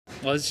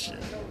Let's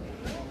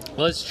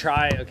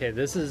try. Okay,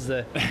 this is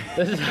a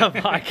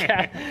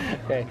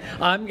podcast. Okay,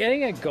 I'm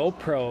getting a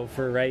GoPro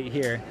for right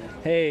here.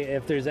 Hey,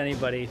 if there's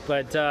anybody,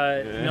 but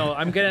no,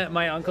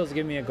 my uncle's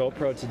giving me a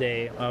GoPro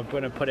today. I'm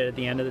gonna put it at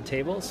the end of the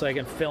table so I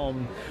can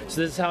film.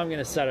 So this is how I'm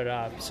gonna set it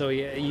up. So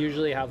you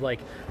usually have like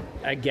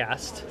a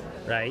guest,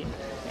 right?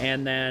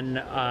 And then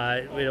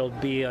it'll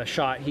be a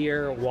shot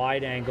here,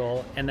 wide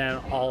angle, and then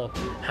I'll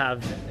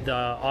have the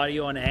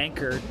audio and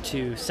anchor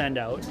to send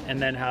out,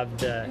 and then have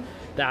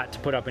that to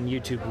put up on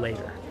YouTube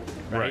later,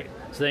 right?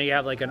 So then you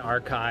have like an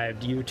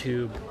archived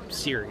YouTube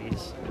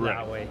series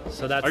that way.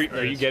 So that's.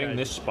 Are you getting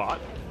this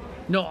spot?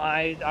 No,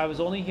 I was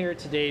only here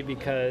today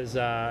because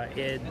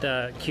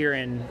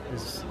Kieran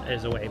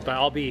is away, but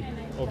I'll be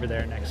over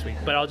there next week.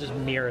 But I'll just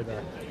mirror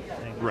the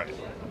thing. Right.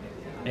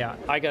 Yeah,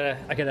 I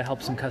gotta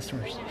help some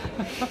customers.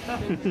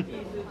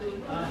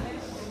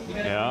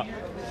 Yeah.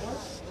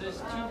 There's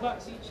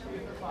 $2 each, 3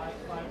 for $5.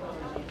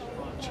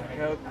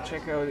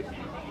 Check out.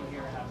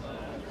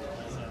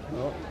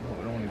 Oh, I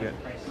don't want to get.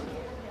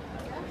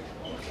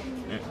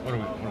 Yeah, what do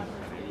we?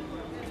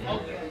 Yeah,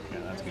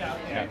 that's good.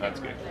 Yeah, that's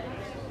good.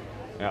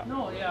 Yeah.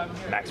 No, yeah, I'm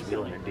here. Max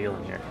wheeling and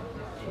dealing here.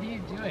 What are you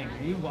doing?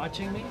 Are you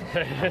watching me?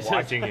 I'm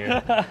watching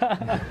you.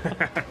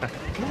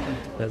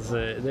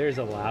 There's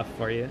a laugh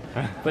for you.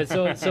 But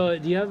so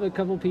do you have a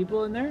couple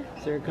people in there?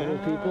 Is there a couple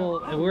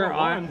people? We're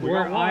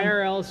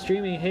IRL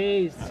streaming.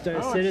 Hey,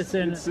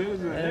 Citizen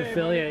and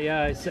affiliate.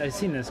 Yeah, I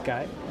seen this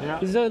guy. Yeah.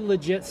 This is a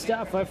legit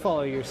stuff. I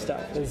follow your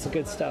stuff. It's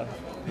good stuff.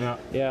 Yeah.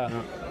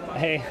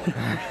 Hey,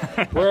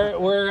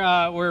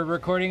 we're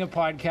recording a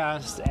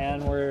podcast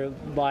and we're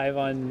live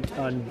on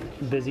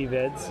Busy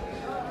Vids.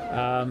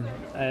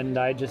 And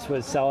I just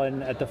was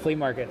selling at the flea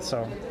market,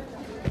 so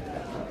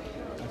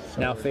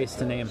now face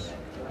to name.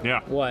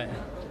 Yeah. What?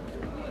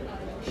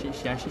 She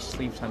actually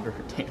sleeps under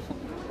her table.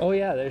 Oh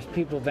yeah, there's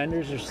people.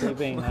 Vendors are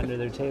sleeping under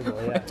their table.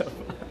 Yeah.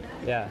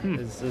 Yeah,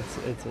 it's a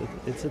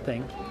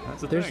thing.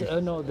 That's a There's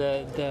thing. No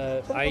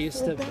the I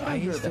used to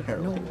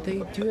no,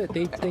 they do it.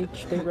 They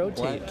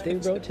rotate. They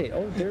rotate.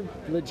 Oh, they're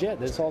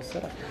legit. It's all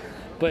set up.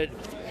 But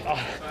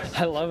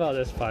I love how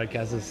this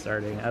podcast is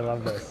starting. I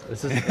love this.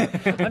 This is.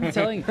 I'm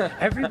telling you,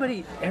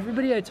 everybody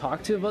I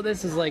talk to about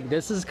this is like,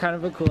 this is kind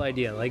of a cool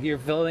idea. Like you're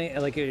filming,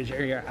 like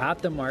you're at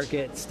the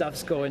market,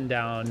 stuff's going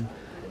down,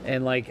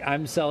 and like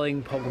I'm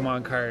selling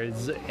Pokemon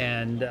cards,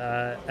 and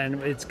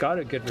it's got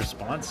a good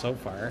response so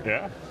far.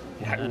 Yeah.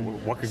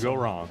 What could go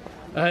wrong?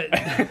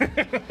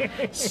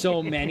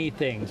 So many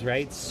things,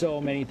 right?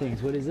 So many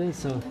things. What is this?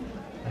 So.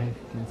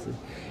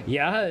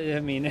 Yeah, I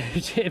mean,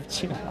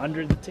 if you're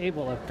under the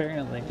table,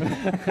 apparently,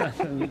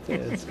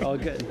 it's all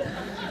good.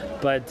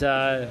 But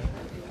no,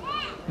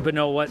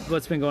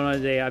 what's been going on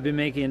today? I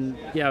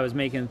was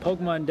making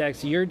Pokemon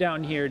decks. You're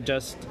down here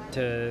just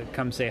to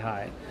come say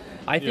hi.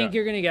 I think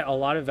you're gonna get a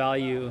lot of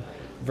value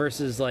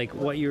versus like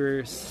what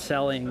you're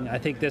selling. I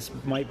think this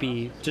might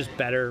be just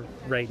better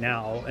right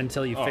now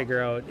until you figure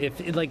out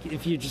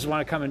if you just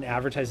want to come and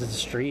advertise as a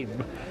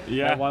stream.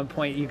 Yeah. At one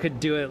point you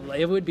could do it.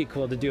 It would be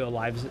cool to do a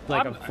live,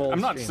 like a full.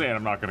 I'm not stream. saying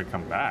I'm not going to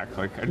come back.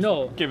 Like I'm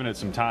just giving it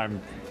some time.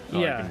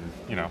 So I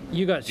can,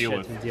 you got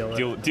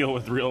deal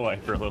with real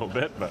life for a little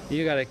bit, but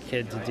you got a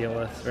kid to deal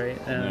with, right?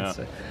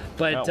 And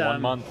but 1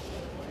 month.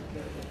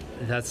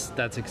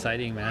 That's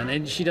exciting, man.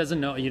 And she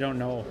doesn't know. You don't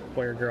know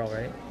boy or girl,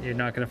 right? You're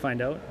not going to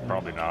find out.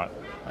 Probably not.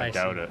 I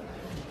doubt it.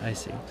 I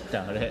see.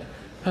 Doubt it.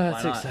 Oh,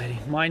 that's exciting.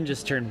 Mine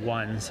just turned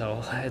 1,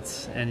 so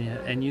it's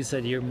and you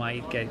said you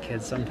might get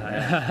kids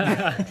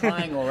sometime.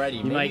 Trying already.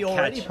 You Maybe might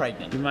already catch,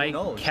 pregnant. You might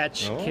Who knows?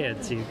 catch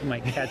kids. You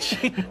might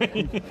catch.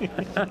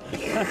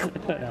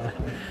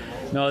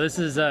 No, this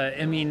is.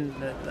 I mean,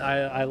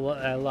 I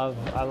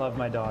love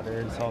my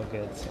daughter. It's all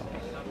good. So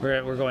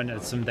we're going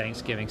to some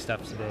Thanksgiving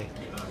stuff today.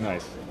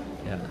 Nice.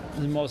 Yeah,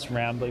 the most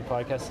rambly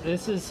podcast.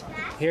 This is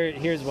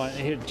here's one.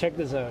 Here, check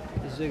this out.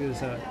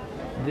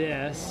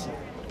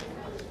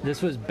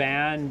 This was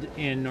banned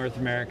in North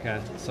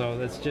America, so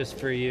that's just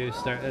for you,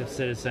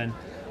 Citizen.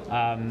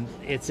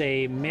 It's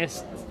a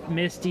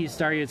Misty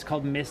Starry. It's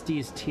called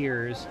Misty's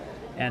Tears,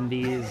 and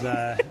these.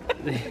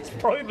 It's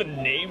probably the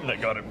name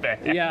that got it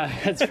banned. Yeah,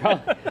 it's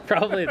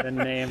probably the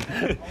name.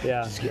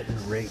 Yeah. Just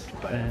getting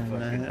raped by a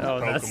fucking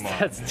Pokemon.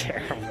 That's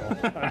terrible.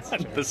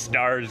 The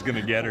star is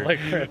gonna get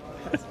her.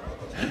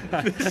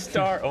 The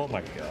star. Oh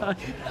my god.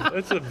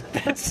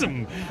 That's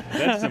some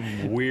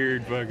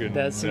weird fucking.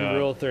 That's some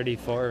Rule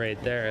 34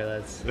 right there.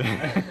 That's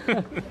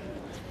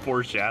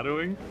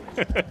foreshadowing.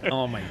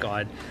 Oh my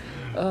god.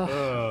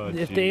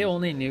 If they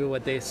only knew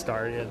what they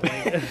started,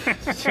 like,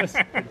 it's just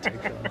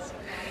ridiculous.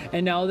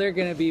 And now they're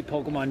gonna be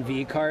Pokemon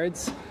V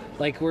cards.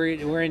 Like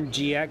we're in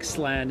GX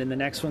land, and the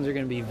next ones are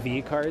gonna be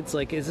V cards.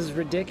 Like, this is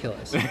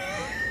ridiculous.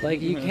 Like,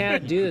 you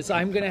can't do this.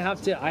 I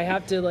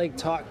have to like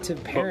talk to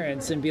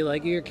parents and be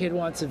like, your kid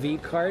wants a V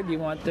card. You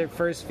want their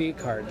first V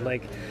card.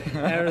 Like,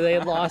 or they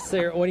lost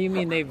their. What do you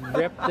mean they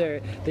ripped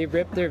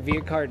their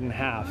V card in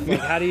half? Like,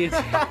 how do you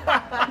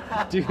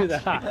do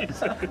that?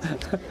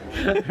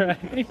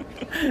 Right?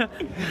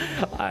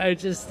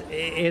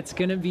 it's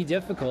gonna be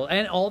difficult.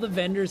 And all the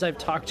vendors I've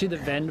talked to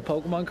that vend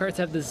Pokemon cards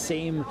have the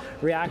same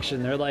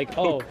reaction. They're like,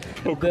 "Oh,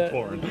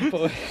 porn."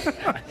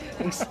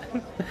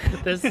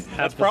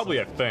 That's probably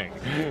a thing.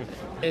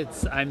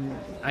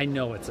 I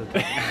know it's a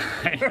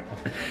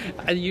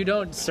thing. You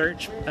don't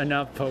search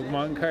enough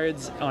Pokemon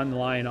cards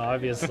online,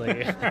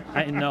 obviously.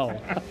 I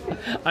know.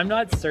 I'm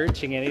not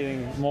searching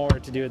anything more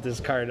to do with this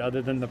card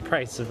other than the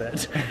price of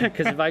it.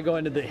 Because if I go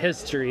into the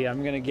history,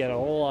 I'm gonna get a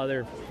whole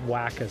other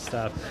whack of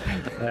stuff.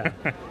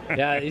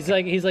 Yeah. He's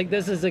like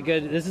this is a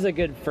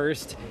good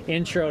first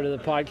intro to the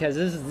podcast.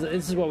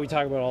 This is what we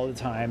talk about all the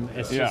time.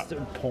 It's just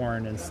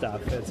porn and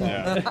stuff. It's all.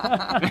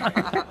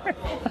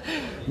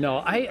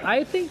 No,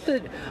 I think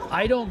that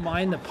I don't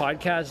mind the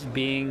podcast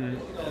being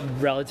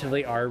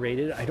relatively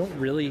R-rated. I don't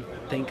really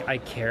think I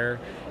care.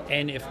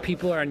 And if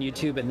people are on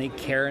YouTube and they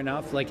care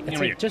enough, like it's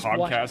like just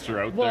podcasts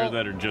are out there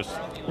that are just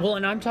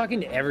and I'm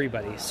talking to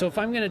everybody. So if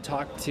I'm going to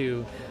talk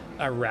to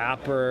a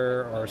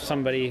rapper or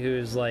somebody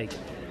who's like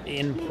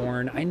in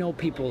porn, I know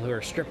people who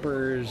are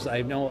strippers.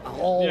 I know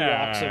all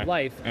walks of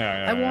life.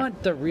 I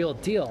want the real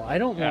deal. I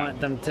don't want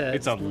them to.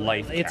 It's a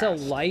life. It's a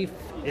life.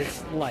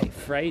 It's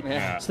life, right?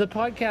 Yeah. So the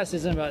podcast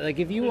isn't about like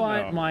if you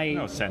want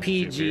my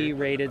PG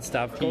rated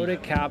stuff, go to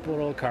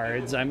Capital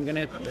Cards.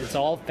 It's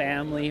all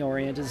family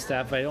oriented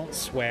stuff. I don't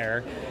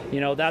swear,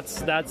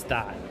 that's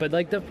that. But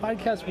like the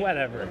podcast,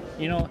 whatever,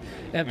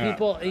 and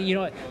people,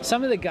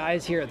 some of the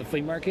guys here at the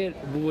flea market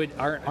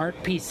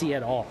aren't PC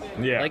at all.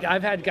 Yeah. Like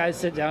I've had guys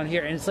sit down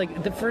here and it's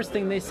like the first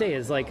thing they say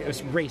is like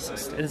it's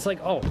racist, and it's like,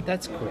 oh,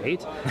 that's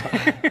great.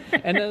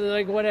 And then they're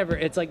like, whatever.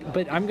 It's like,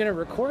 but I'm gonna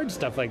record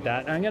stuff like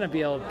that, and I'm gonna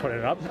be able to put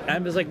it up.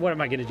 I'm just like, what am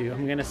I going to do?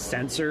 I'm going to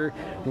censor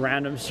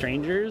random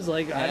strangers?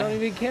 Like, I don't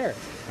even care.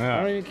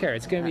 I don't even care.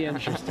 It's going to be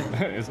interesting.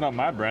 It's not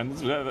my brand.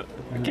 It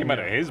came out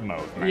of his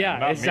mouth, man. Yeah,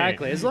 not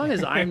exactly. Me. As long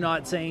as I'm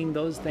not saying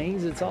those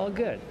things, it's all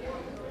good.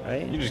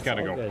 Right? You just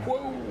gotta go, good.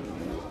 Whoa.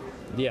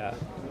 Yeah.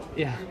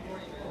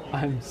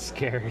 I'm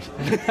scared.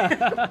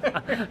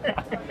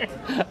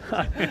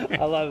 I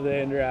love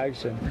the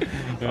interaction.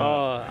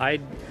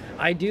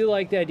 I do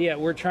like the idea.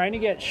 We're trying to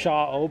get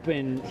Shaw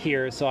open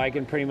here so I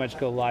can pretty much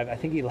go live. I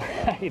think he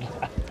left.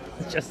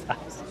 Just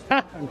us.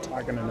 I'm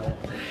talking to no one.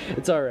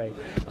 It's all right.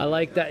 I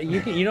like that.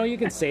 You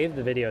can save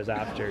the videos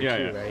after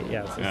too, right?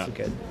 Yeah, so it's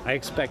good. I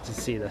expect to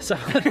see this.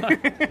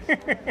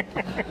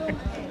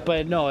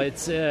 But no,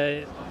 it's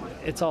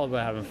all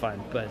about having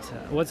fun. But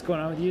what's going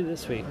on with you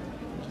this week?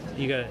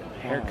 You got a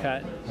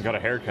haircut? I got a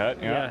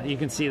haircut, Yeah, you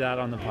can see that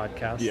on the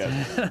podcast.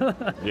 Yes.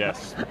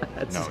 Yes.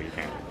 No, you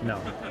can't. No.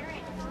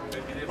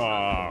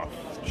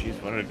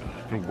 Jeez,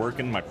 I've been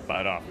working my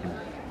butt off.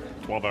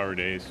 12-hour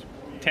days.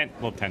 10 to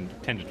 12.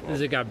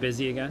 Has it got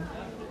busy again?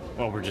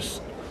 Well, we're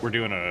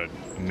doing a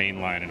main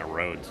line and a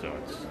road, so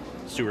it's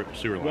sewer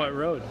line. What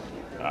road?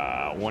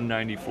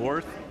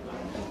 194th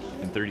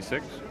and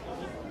 36.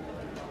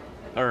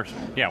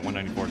 194th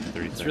and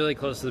 36. It's really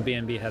close to the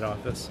B&B head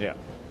office. Yeah.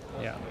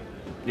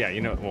 Yeah,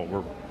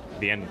 we're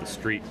the end of the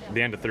street,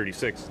 the end of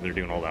 36. They're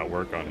doing all that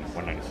work on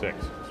 196,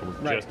 so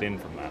we're just in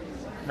from that.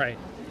 Right.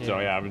 So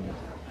I've been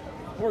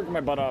working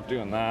my butt off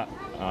doing that.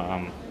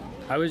 I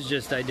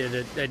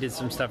did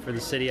some stuff for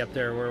the city up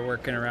there. We're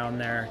working around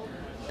there.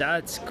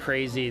 That's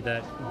crazy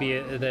that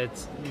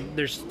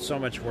there's so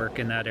much work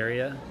in that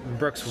area.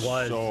 Brooks is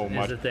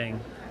the thing.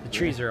 The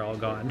trees are all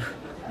gone.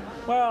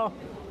 Well,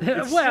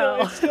 it's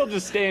still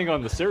just staying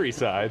on the Surrey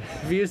side.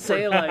 If you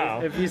say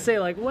that's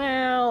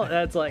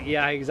like,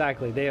 yeah,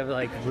 exactly. They have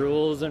like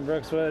rules in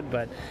Brookswood,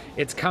 but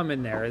it's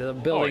coming there. The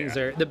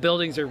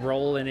buildings are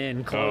rolling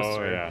in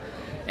closer. Oh yeah.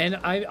 And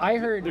I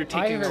heard they're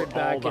taking back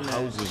all the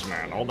houses,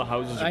 man. All the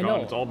houses are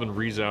gone. It's all been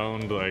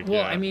rezoned.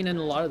 I mean, and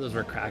a lot of those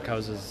were crack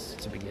houses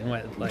to begin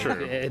with. Like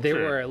True. They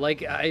were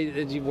like,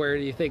 where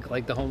do you think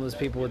like the homeless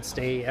people would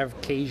stay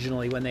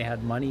occasionally when they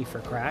had money for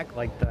crack?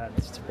 Like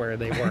that's where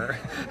they were.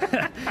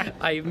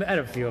 I met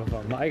a few of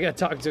them. I got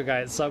to talk to a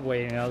guy at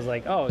Subway, and I was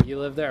like, "Oh, you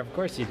live there? Of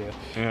course you do,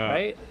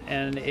 right?"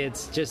 And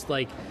it's just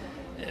like.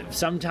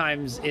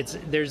 Sometimes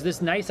there's this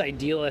nice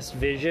idealist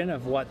vision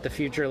of what the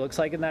future looks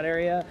like in that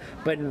area,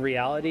 but in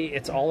reality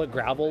it's all a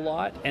gravel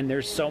lot, and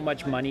there's so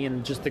much money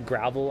in just the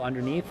gravel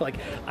underneath. Like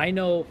I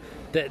know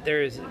that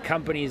there's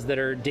companies that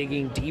are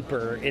digging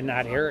deeper in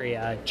that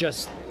area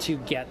just to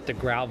get the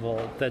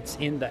gravel that's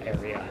in the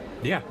area.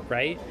 Yeah.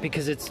 Right?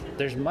 Because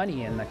there's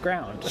money in the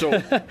ground.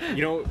 So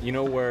you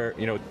know where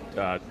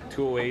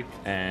 208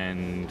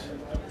 and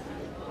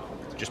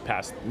just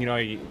past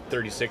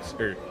 36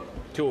 or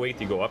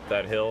 208, you go up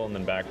that hill and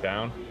then back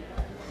down.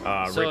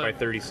 Right by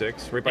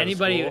 36. Right by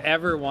anybody who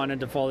ever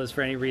wanted to follow this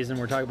for any reason,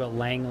 we're talking about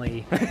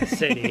Langley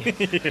City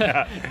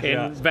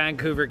in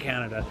Vancouver,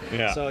 Canada.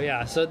 Yeah. So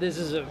you're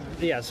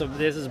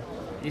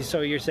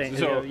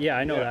saying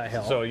I know that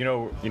hill. So you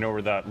know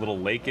where that little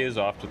lake is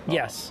off to the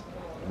Yes.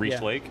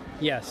 Reese Lake?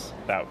 Yes.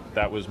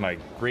 That was my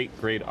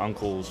great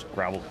uncle's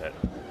gravel pit.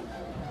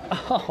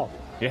 Oh.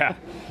 Yeah,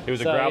 it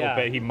was So, a gravel yeah.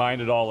 pit. He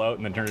mined it all out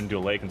and then turned it into a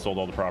lake and sold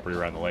all the property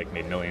around the lake,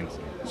 made millions.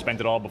 Spent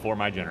it all before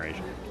my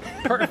generation.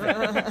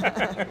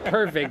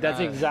 Perfect. That's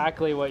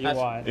exactly what you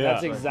want. yeah.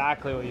 That's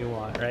exactly what you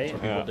want, right?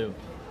 Yeah. People do.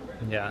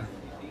 Yeah.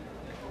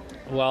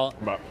 Well,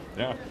 But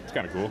yeah, it's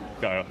kind of cool.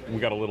 We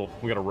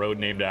got a road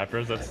named after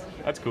us.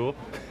 That's cool.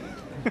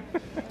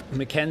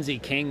 Mackenzie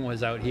King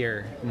was out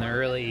here in the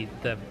early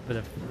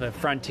the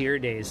frontier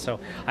days. So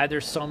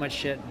there's so much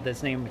shit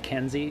that's named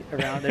Mackenzie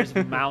around. There's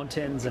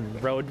mountains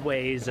and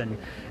roadways, and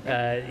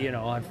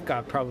I've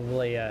got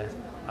probably a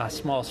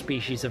small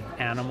species of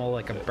animal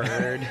like a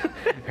bird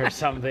or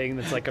something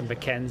that's like a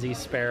Mackenzie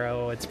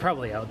sparrow. It's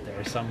probably out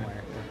there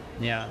somewhere.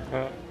 Yeah.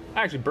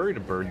 I actually buried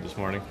a bird this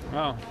morning.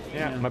 Oh.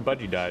 Yeah, my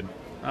budgie died.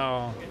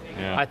 Oh.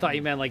 Yeah. I thought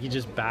you meant like you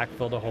just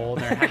backfilled a hole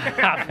and there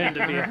happened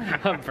to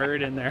be a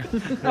bird in there.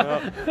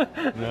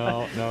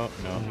 No.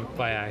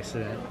 By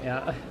accident.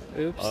 Yeah.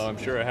 Oops. I'm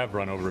sure I have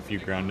run over a few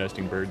ground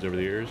nesting birds over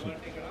the years.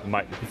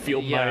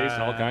 Field mice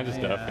and all kinds of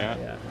stuff.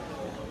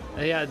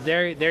 Yeah,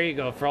 there you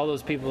go. For all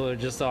those people who are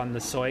just on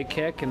the soy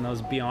kick and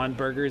those Beyond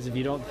Burgers, if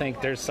you don't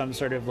think there's some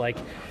sort of like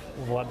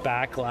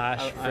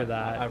backlash for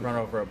that. I've run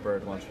over a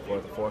bird once before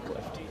with a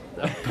forklift.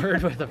 A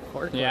bird with a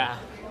forklift. Yeah.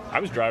 I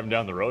was driving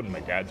down the road in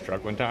my dad's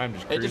truck one time,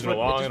 just It cruising would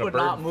along, and a would bird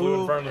not flew in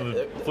move. front of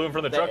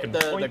the truck, and the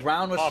boink,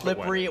 ground was off it went.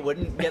 slippery. It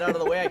wouldn't get out of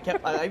the way.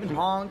 I even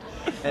honked,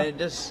 and it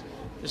just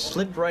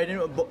slipped right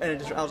into it.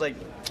 And I was like,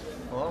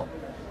 well.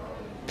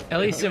 At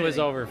least it was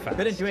over fast.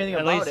 Couldn't do anything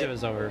At about least it. it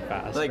was over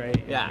fast, Like,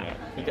 right? yeah.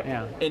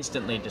 Yeah.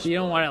 Instantly just. You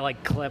don't want to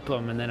like clip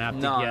them and then have to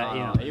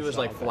No, he was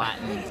like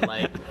flattened.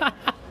 Like.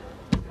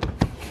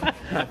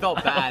 I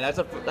felt bad.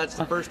 That's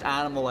the first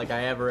animal like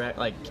I ever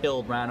like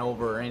killed, ran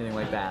over, or anything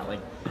like that. Like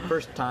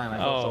first time I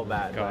felt so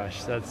bad.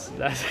 Gosh, that's.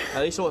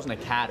 At least it wasn't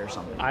a cat or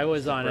something. I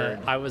was on bird.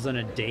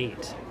 a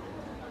date,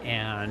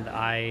 and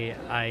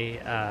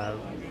I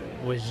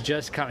was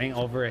just coming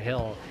over a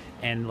hill,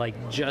 and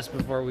like just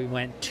before we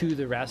went to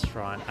the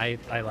restaurant, I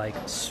like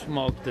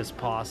smoked this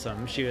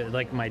possum. She was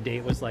like, my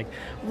date was like,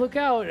 "Look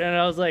out!" and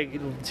I was like,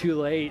 "Too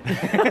late."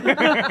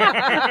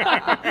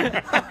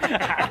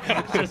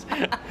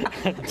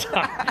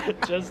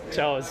 just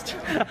toast.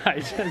 I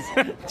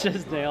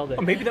just nailed it.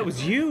 Oh, maybe that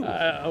was you.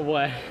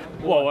 What?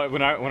 Well,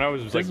 when I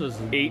was This like was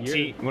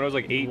 18, when I was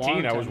like 18,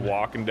 long I was time.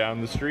 walking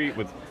down the street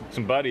with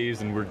some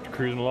buddies, and we're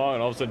cruising along,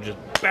 and all of a sudden, just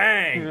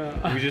bang!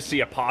 Yeah. We just see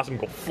a possum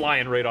go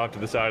flying right off to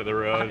the side of the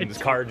road, and this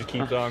car just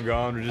keeps on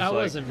going. We're just That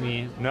like, wasn't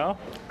me. No.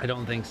 I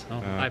don't think so.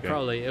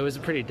 okay. It was a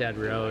pretty dead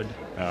road.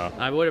 Oh.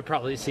 I would have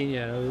probably seen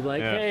you. I was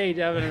like, Yeah. "Hey,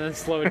 Devin," and then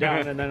slow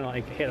down, and then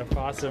like hit a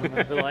possum.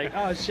 I'd be like,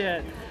 "Oh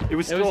shit!" It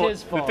was still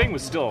his fault. the thing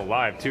was still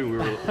alive too. We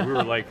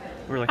were like,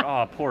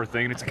 oh, poor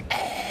thing. And it's like,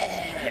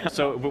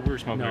 so but we were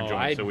smoking our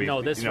joint. So we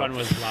this one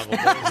was leveled.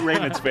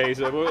 Raymond's face.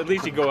 Well, at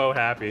least you go out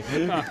happy.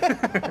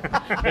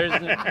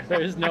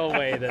 There's no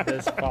way that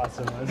this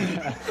possum was.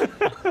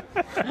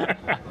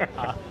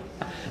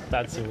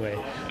 That's the way.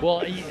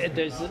 Well,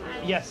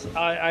 yes.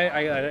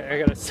 I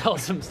gotta sell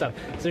some stuff.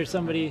 Is there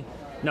somebody?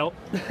 Nope.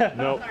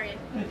 Nope.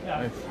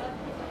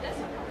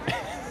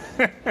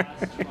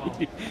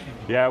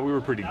 Yeah, we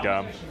were pretty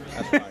dumb.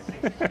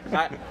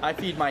 I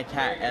feed my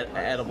cat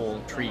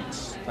edible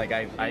treats. Like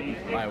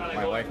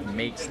my wife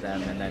makes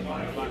them and then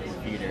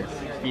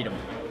feed him.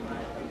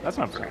 That's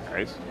not very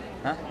nice.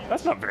 Huh?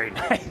 That's not very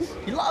nice.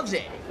 He loves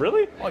it.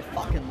 Really? Oh, he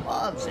fucking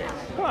loves it.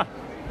 Huh.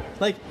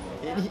 Like,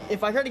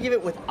 if I try to give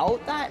it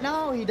without that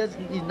now, he's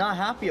not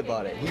happy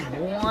about it. He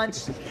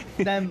wants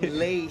them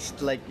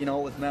laced, like,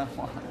 with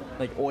marijuana,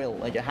 like oil.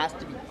 Like, it has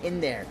to be in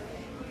there.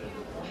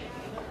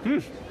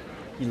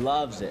 He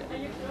loves it.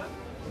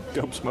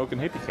 Dope smoking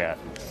hippie cat.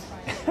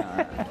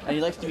 And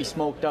he likes to be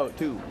smoked out,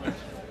 too.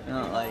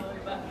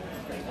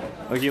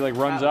 Like he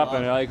runs up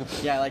and like.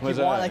 Yeah, like what's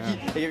he wants,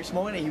 that? like you're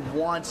smoking it, he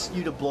wants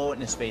you to blow it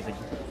in his face. Like,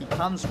 he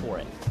comes for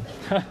it.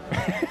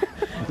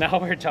 Now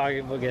we're talking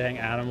about getting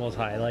animals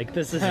high. Like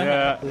this is.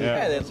 Yeah.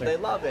 They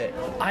love it.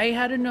 I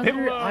had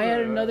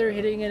another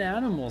hitting an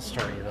animal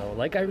story though.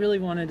 Like I really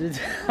wanted to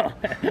tell.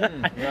 You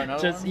want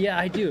another one? Yeah,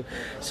 I do.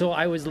 So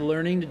I was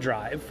learning to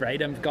drive,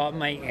 right? I've got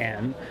my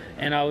N,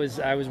 and I was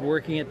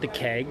working at the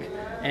keg,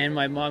 and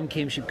my mom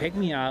came. She picked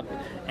me up,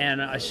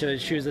 and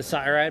she was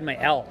I had my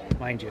L,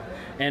 mind you,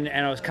 and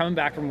I was coming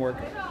back from work.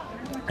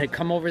 I'd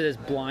come over this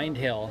blind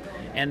hill,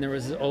 and there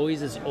was always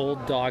this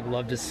old dog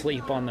loved to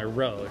sleep on the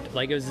road.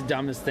 Like, it was the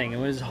dumbest thing. It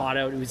was hot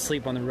out, he would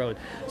sleep on the road.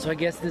 So I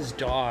guess this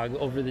dog,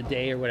 over the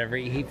day or whatever,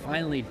 he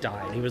finally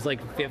died. He was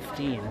like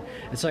 15.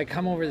 And so I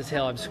come over this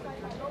hill, I'm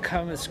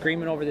coming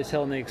screaming over this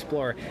hill in the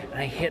Explorer, and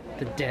I hit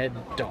the dead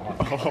dog.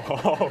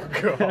 Oh,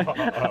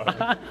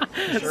 God.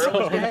 Sure it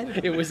was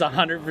dead? It was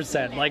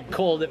 100%. Like,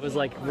 cold, it was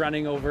like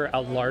running over a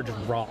large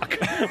rock.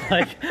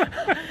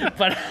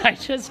 But I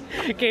just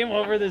came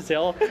over this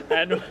hill,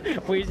 and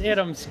we hit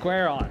him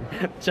square on.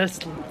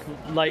 Just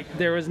like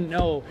there was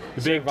no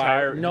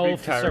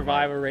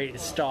survival rate.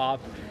 Stop,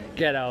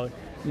 get out.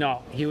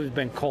 No, he was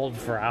been cold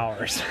for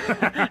hours.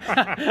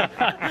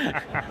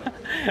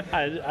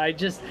 I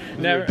just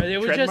never. It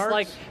was tread just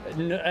marks?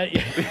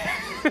 like.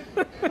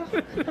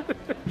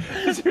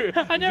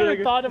 I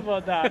never thought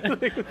about that.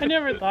 I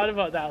never thought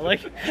about that.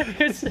 Like,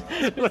 it's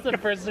the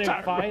first thing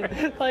I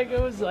find. Like,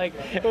 it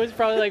was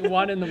probably like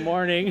 1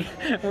 a.m.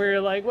 We were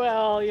like,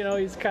 well, you know,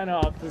 he's kind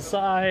of off the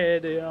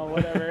side, you know,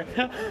 whatever.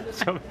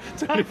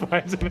 Somebody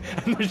finds him,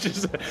 and there's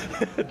just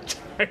a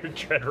tire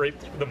tread right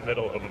through the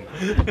middle of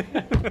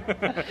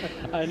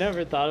him. I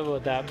never thought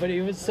about that, but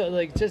he was so,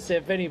 like, just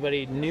if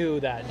anybody knew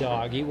that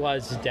dog, he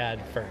was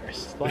dead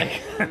first.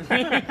 Like,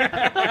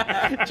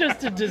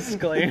 just a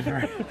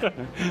disclaimer.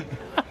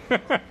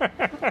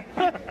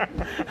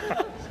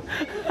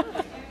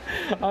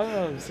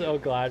 I'm so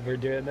glad we're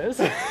doing this.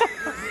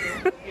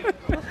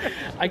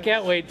 I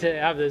can't wait to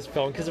have this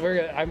film because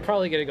I'm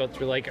probably gonna go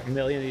through like a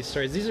million of these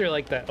stories. These are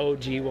like the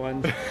OG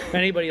ones. If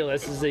anybody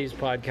listens to these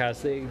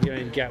podcasts, they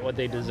get what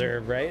they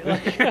deserve, right?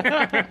 Like,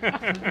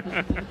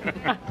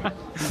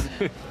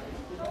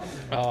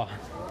 oh,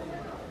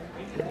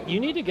 you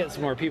need to get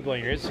some more people on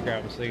your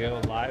Instagram so you go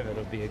live.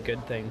 It'll be a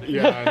good thing.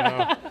 Yeah, I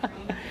know.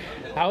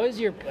 How is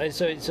your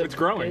so it's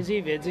growing?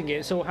 Busy vids and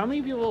games. So how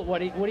many people? What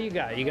do you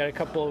got? You got a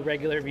couple of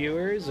regular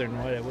viewers, or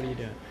what are you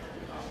doing?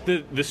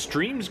 The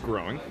stream's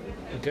growing.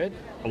 Good.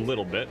 A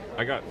little bit.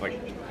 I got like.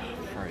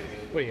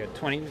 What do you got?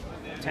 20,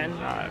 10?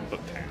 About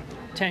 10.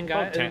 10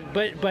 guys. About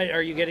 10. But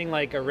are you getting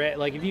like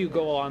like if you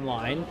go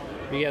online,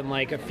 are you getting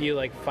like a few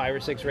like 5 or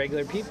 6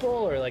 regular people,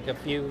 or like a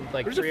few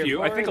like There's 3 a few.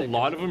 or 4? I think a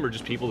lot of them are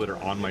just people that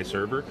are on my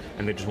server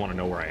and they just want to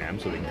know where I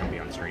am so they can come be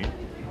on stream.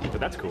 So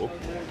that's cool.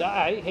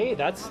 Hey,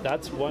 that's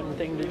one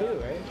thing to do,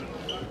 right?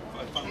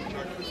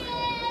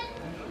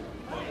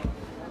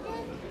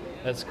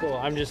 That's cool.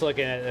 I'm just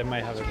looking at it.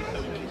 Might have a.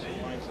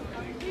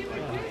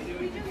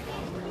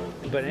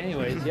 But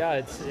anyways,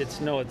 yeah,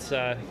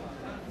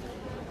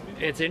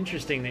 it's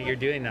interesting that you're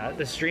doing that.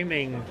 The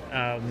streaming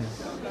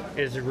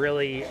is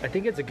really, I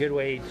think it's a good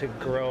way to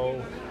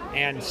grow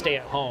and stay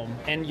at home.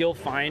 And you'll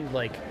find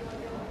like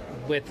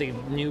with the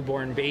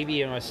newborn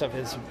baby and all that stuff,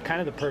 it's kind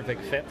of the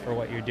perfect fit for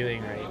what you're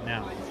doing right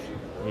now.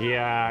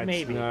 Yeah,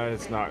 Maybe.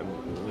 It's not.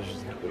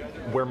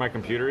 Where my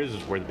computer is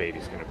where the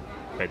baby's gonna be.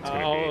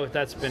 Oh,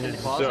 that's been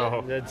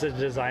that's a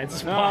design No,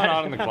 spot.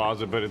 not in the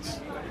closet, but it's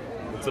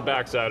the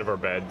back side of our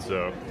bed,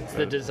 so It's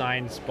the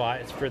design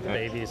spot. It's for the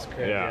baby's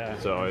crib. yeah.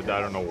 So I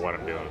don't know what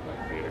I'm doing with the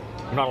computer.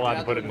 I'm not allowed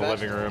to put it in the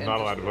living room. Not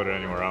allowed to put it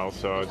anywhere else.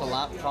 So Just a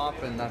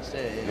laptop and that's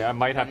it. yeah, I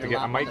might have to get.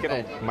 I Your lap might on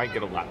get the might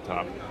get a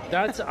laptop.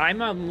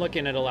 I'm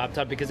looking at a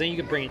laptop because then you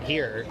could bring it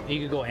here.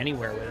 You could go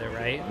anywhere with it,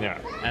 right? Yeah.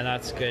 And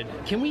that's good.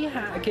 Can we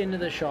hack into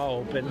the Shaw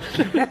Open?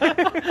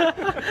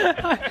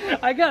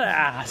 I gotta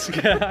ask.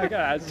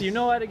 Do you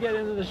know how to get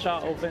into the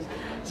Shaw Open?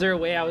 Is there a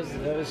way? I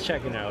was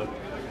checking out.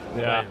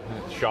 Yeah,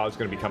 Shaw's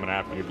gonna be coming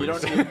after you. You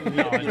don't, pretty soon.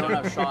 you don't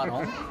have Shaw at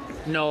home?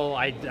 No,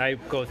 I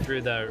go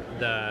through the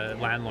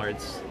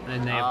landlords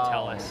and they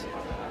tell us.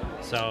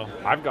 So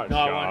I've got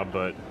Shaw,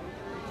 but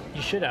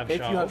you should have If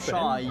Shaw you have Open.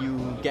 Shaw,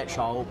 you get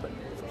Shaw Open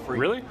for free.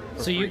 really,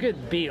 For So you free.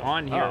 could be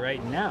on here Oh.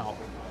 right now.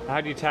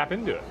 how do you tap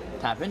into it?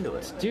 Tap into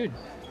it. Dude,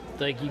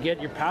 like you get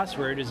your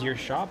password as your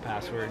Shaw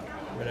password,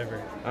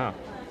 whatever. Oh,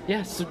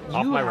 Yes, so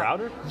off my have,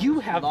 router? You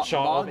have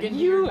Shaw log Open. into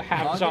You your-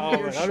 have log Shaw into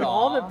your Open. Out of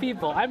all the Shaw.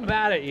 people, I'm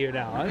mad at you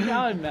now.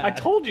 I'm mad. I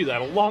told you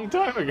that a long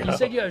time ago. You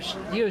said you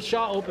have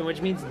Shaw Open,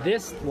 which means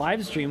this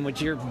live stream,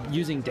 which you're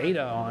using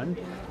data on,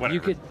 Whatever.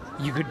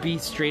 you could be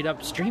straight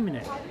up streaming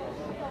it.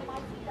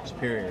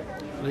 Superior.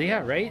 Well,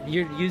 yeah, right.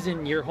 You're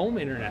using your home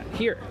internet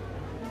here.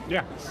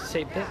 Yeah,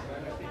 Same thing.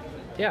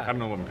 I Yeah. don't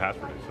know what my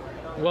password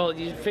is. Well,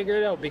 you figure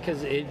it out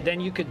because then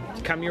you could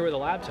come here with a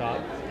laptop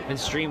and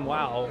stream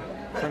WoW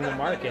from the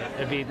market.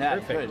 It'd be Yeah,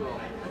 perfect. good.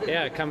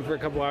 Yeah, come for a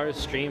couple hours,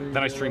 stream.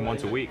 Then I stream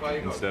once a week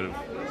instead of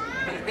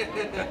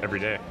every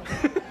day.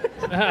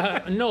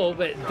 No,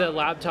 but the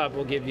laptop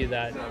will give you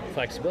that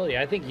flexibility.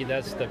 I think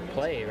that's the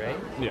play, right?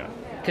 Yeah.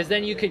 Because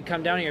then you could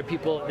come down here.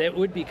 People, it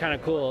would be kind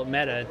of cool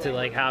meta to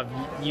like have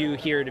you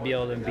here to be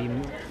able to be.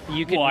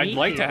 You could Well, meet I'd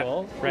like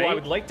people, to. right? Well, I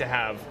would like to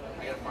have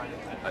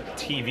a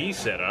TV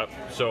set up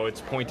so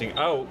it's pointing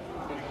out.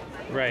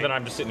 right. Then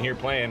I'm just sitting here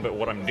playing, but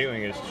what I'm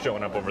doing is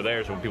showing up over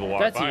there. So when people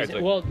walk That's by, easy. it's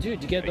like, Well,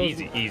 dude, you get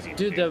those. Easy.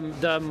 Dude,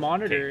 the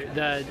monitor,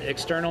 the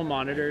external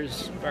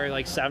monitors are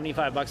like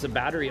 $75. The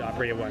battery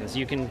operated ones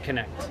you can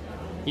connect.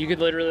 You could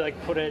literally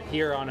like put it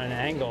here on an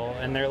angle,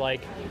 and they're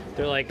like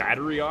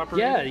battery operated.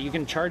 yeah, you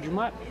can charge them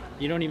up.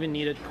 You don't even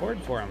need a cord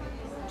for them.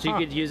 So you Huh.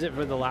 could use it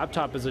for the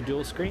laptop as a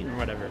dual screen or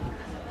whatever.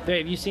 Hey,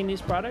 have you seen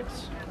these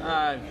products?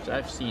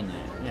 I've seen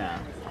it. Yeah.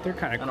 They're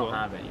kind of I cool. don't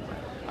have any.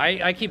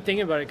 I keep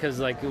thinking about it because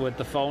like with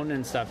the phone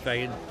and stuff,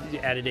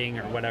 editing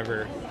or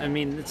whatever. I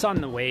mean, it's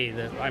on the way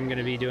that I'm going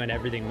to be doing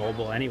everything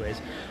mobile anyways.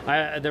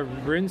 The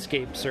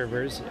RuneScape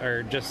servers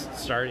are just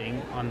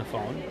starting on the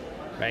phone,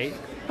 right?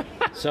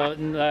 So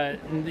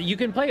you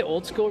can play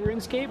old school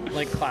RuneScape,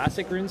 like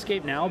classic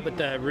RuneScape now, but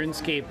the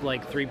RuneScape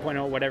like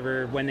 3.0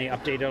 whatever, when they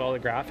updated all the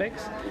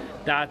graphics,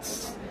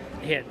 that's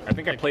hit. I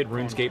think I like, played the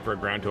phone. RuneScape for a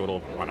grand total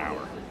of 1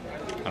 hour.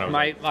 And I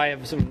was I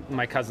have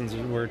my cousins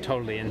were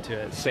totally into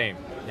it. same.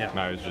 Yeah. And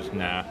I was just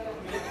nah.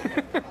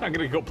 I'm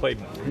gonna go play.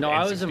 No,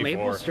 I was a N64.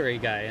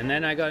 MapleStory guy, and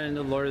then I got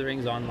into Lord of the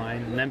Rings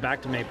Online, and then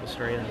back to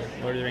MapleStory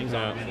and Lord of the Rings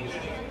Online.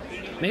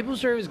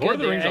 MapleStory was Lord good. of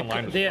the Rings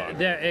Online was fun.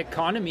 The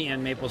economy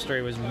in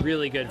MapleStory was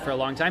really good for a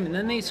long time, and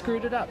then they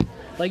screwed it up.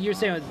 Like you were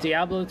saying with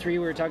Diablo 3,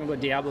 we were talking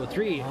about Diablo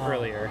 3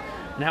 earlier,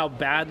 and how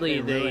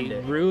badly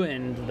they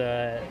ruined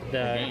the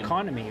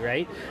economy,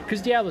 right?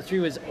 Because Diablo 3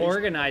 was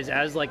organized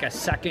as like a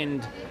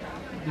second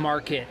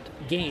market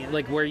game,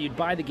 like where you'd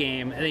buy the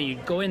game and then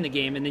you'd go in the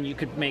game and then you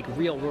could make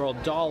real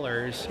world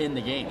dollars in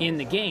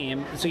the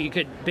game. So you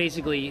could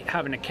basically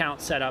have an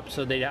account set up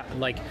so they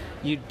like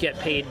you'd get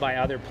paid by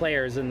other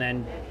players and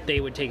then they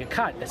would take a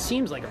cut. It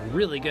seems like a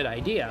really good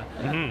idea.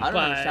 I don't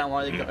understand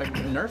why they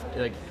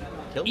nerfed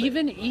killed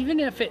it. Even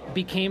if it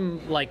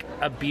became like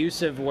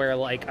abusive where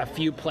like a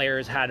few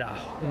players had a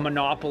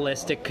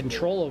monopolistic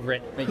control over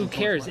it, who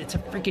cares? It's a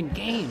freaking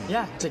game.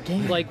 Yeah, it's a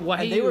game. Like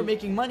why and they were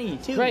making money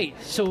too. Right.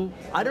 So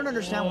I don't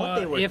understand what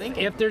they were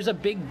thinking. If there's a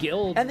big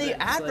guild and they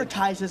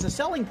advertise as a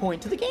selling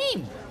point to the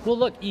game. Well,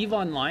 look, EVE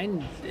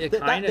Online it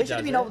kind of they should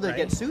have been able to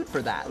get sued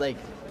for that. Like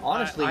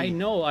honestly, I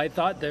know. I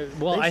thought that.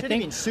 Well, they I should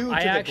think have been sued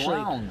I to actually.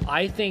 the ground.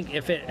 I think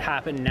if it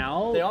happened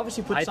now, they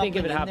obviously put I think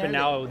if it something in happened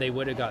there now, they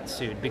would have got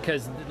sued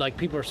because like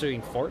people are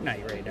suing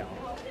Fortnite right now.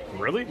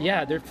 Really?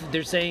 Yeah,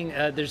 they're saying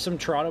there's some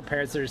Toronto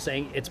parents that are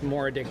saying it's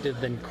more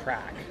addictive than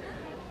crack.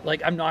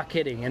 Like, I'm not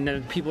kidding. And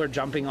then people are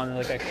jumping on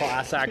like a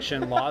class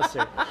action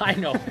lawsuit. I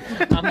know.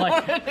 I'm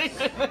like,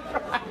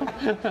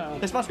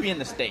 this must be in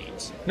the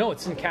States. no,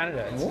 it's in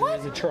Canada.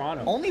 It's in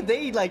Toronto. Only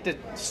they like to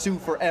sue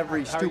for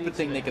every stupid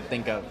thing they could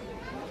think of.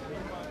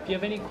 If you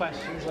have any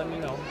questions, let me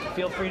know.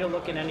 Feel free to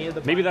look in any of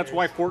the. Maybe that's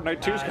why binders.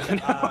 Fortnite 2 is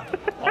coming out.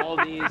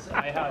 All these,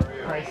 I have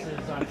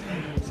prices on.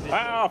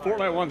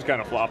 Fortnite 1's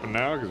kind of flopping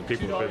now because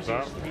people are pissed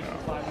off.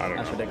 I don't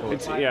know. That's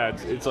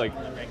ridiculous. It's like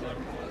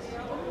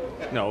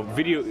no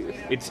video.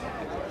 It's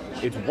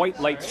white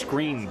light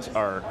screens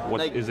are what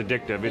Like- is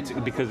addictive. It's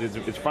because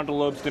it's frontal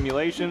lobe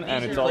stimulation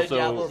and it's played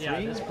Diablo also. 3? Yeah,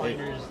 this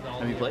binder's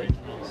Have you played?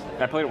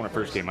 I played it when it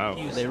first came out.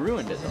 They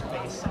ruined it.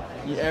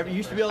 You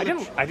used to be able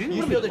to, I didn't you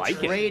used to be really able to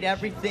like it. trade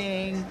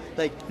everything.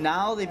 Like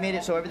now they've made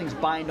it so everything's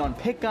bind on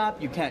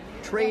pickup. You can't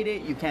trade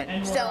it. You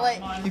can't sell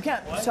it. You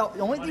can't sell.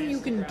 The only thing you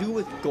can do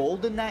with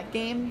gold in that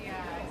game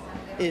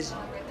is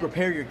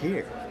repair your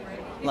gear.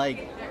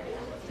 Like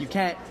you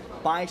can't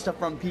buy stuff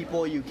from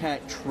people. You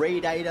can't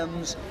trade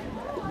items.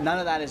 None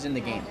of that is in the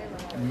game.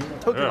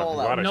 Took it all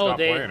out. I No, stopped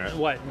they playing it.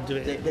 what?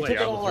 They what- took it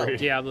all out.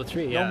 Diablo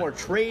 3. Yeah. No more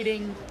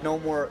trading. No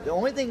more. The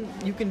only thing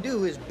you can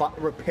do is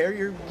repair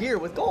your gear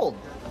with gold.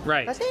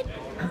 Right. That's it.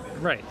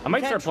 Right. I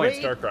might Can't start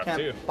playing trade, StarCraft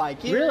can't too. Buy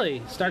gear. Really?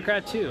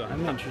 StarCraft 2.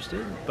 I'm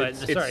interested. But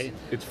sorry.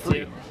 It's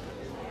free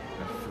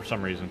for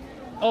some reason.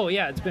 Oh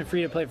yeah, it's been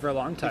free to play for a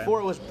long time. Before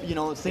it was,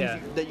 things Yeah.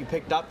 that you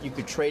picked up, you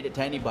could trade it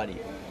to anybody,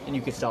 and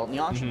you could sell it in the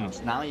auction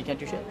house. Now you can't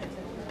do shit.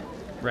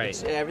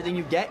 right. Everything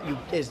you get, you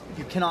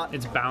cannot.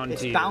 It's bound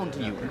to you. It's bound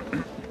to you.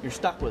 You're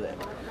stuck with it.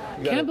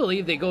 I can't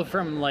believe they go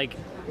from like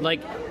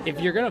if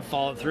you're gonna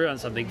follow through on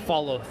something,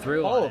 follow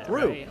through. Follow on it,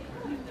 through. right?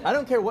 I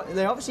don't care what.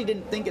 They obviously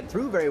didn't think it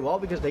through very well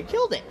because they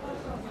killed it.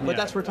 But Yeah.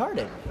 that's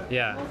retarded.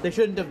 Yeah. They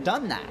shouldn't have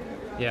done that.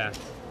 Yeah.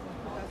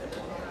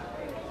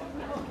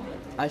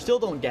 I still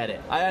don't get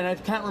it. I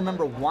can't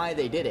remember why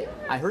they did it.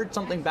 I heard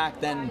something back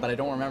then, but I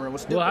don't remember. It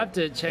was stupid. We'll have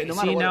to check. No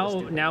matter See what, it was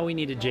stupid. now we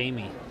need a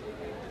Jamie.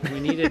 We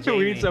need a Jamie.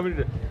 We need somebody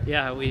to.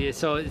 Yeah,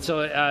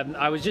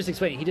 I was just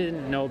explaining. He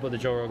didn't know about the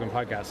Joe Rogan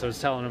podcast, so I was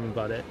telling him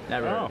about it.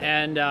 Never. Oh.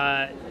 And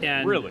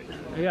Really?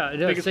 Yeah,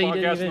 no, Biggest so he podcast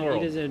in the didn't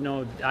world. he doesn't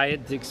know. I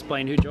had to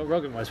explain who Joe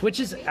Rogan was,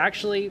 which is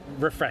actually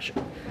refreshing.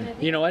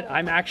 You know what?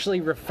 I'm actually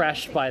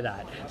refreshed by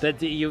that.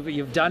 That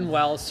you've done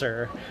well,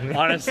 sir.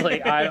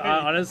 Honestly, I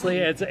honestly,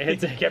 it's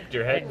You kept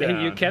your head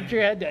down. You kept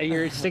your head.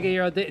 You're sticking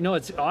your own thing. No,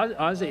 it's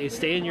honestly, you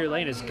stay in your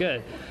lane is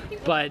good.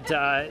 But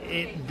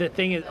the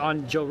thing is,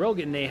 on Joe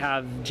Rogan, they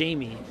have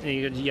Jamie,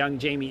 young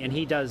Jamie, and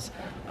he does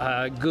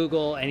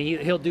Google, and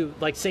he'll do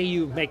like, say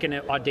you make an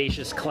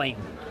audacious claim,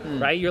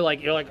 right? You're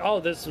like, oh,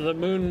 the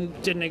moon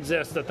didn't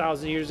exist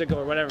 1,000 years ago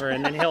or whatever,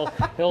 and then he'll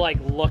like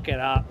look it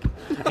up,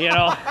 you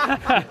know.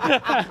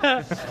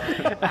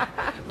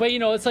 But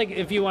it's like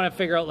if you want to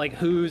figure out like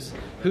whose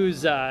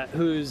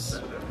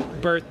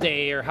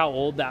birthday or how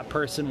old that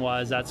person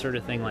was, that sort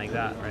of thing like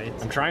that, right?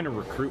 I'm trying to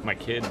recruit my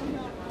kid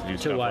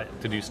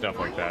to do stuff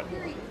like that.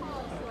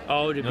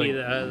 Oh, to be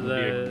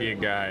Be a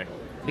guy.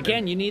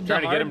 Again, you need the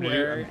Trying to get him to do-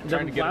 hardware. I'm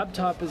trying The to get him-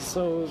 laptop is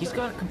so. He's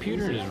got a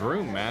computer in his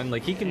room, man.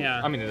 Like he can. Yeah.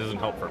 I mean, it doesn't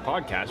help for a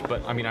podcast,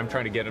 but I mean, I'm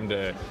trying to get him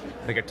to.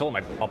 Like I told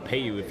him, I'll pay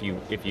you if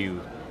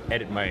you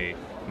edit my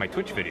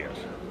Twitch videos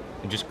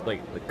and just like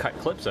cut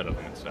clips out of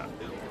them and stuff.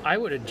 I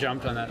would have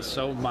jumped on that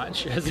so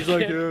much. As He's a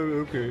like, kid.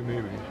 okay,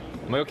 maybe.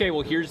 I'm like, okay,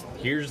 well, here's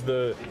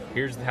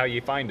how you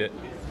find it.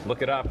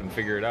 Look it up and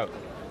figure it out.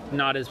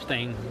 Not his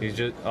thing. He's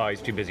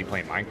too busy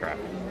playing Minecraft.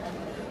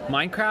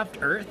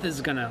 Minecraft Earth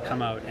is gonna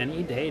come out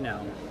any day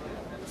now.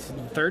 It's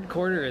the third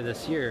quarter of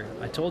this year.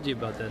 I told you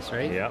about this,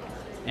 right? Yeah.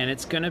 And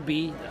it's gonna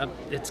be.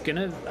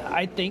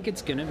 I think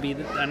it's gonna be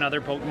another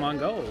Pokemon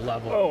Go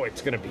level. Oh,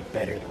 it's gonna be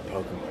better than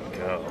Pokemon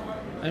Go.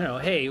 I don't know.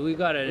 Hey, we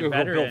got a We build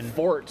veteran.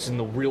 forts in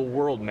the real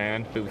world,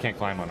 man, but we can't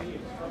climb on them.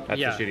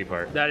 That's the shitty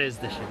part. That is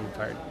the shitty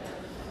part.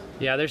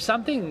 Yeah, there's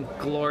something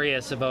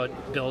glorious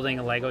about building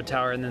a Lego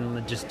tower and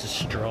then just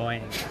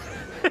destroying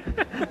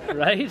it.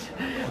 Right?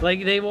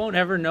 Like, they won't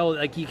ever know.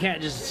 Like, you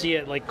can't just see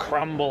it, like,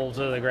 crumble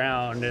to the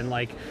ground and,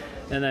 like,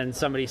 and then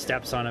somebody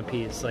steps on a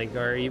piece, like,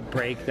 or you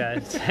break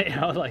that, you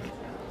know, like.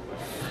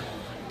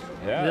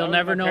 Yeah, They'll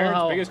never know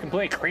how. Biggest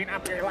complaint: clean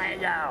up your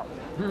Lego.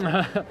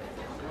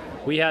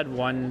 We had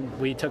one.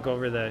 We took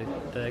over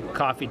the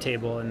coffee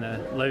table in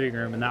the living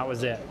room, and that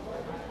was it.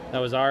 That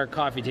was our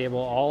coffee table,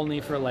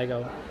 only for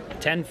Lego.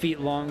 10 feet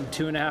long,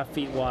 2.5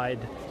 feet wide,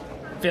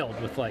 filled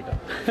with Lego.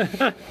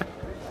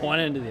 One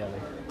end to the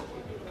other.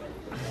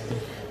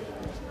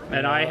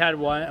 And I had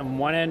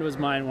one end was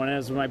mine, one end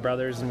was my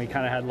brother's, and we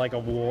kind of had like a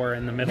war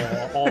in the middle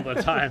all the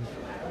time.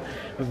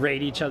 We'd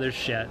raid each other's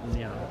shit, and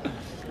you know.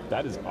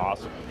 That is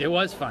awesome. It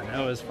was fun.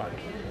 It was fun.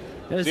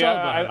 It was Yeah, all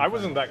about I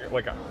wasn't that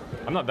like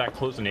I'm not that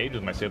close in age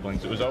with my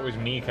siblings. It was always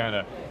me kind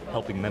of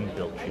helping them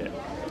build shit.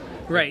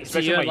 Right, so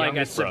Especially you had my like a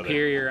youngest brother.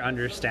 superior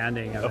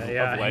understanding of it.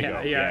 Yeah, of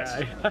Lego, yeah,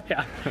 yes.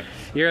 yeah.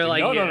 You're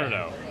like,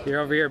 No. You're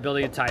over here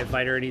building a TIE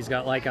fighter, and he's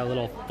got like a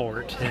little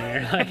fort,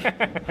 and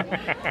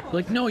you're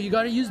like, no, you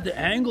got to use the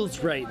angles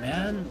right,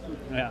 man.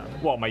 Yeah.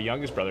 Well, my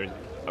youngest brother,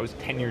 I was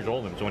 10 years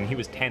older, so when he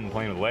was 10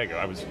 playing with Lego,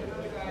 I was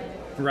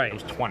Right.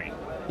 20.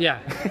 Yeah.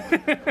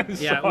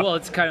 Yeah. Well,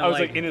 it's kind I of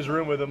was like in his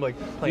room with him, like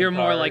playing you're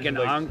more cards like and,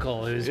 an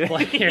uncle who's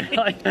playing.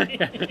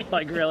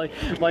 Like really,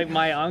 like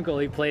my uncle.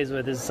 He plays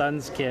with his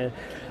son's kid.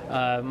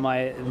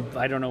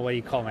 I don't know what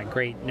you call my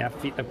great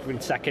nephew,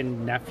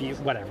 second nephew,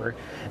 whatever,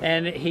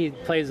 and he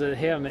plays with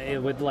him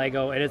with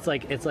Lego, and it's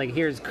like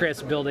here's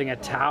Chris building a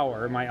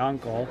tower, my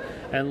uncle,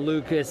 and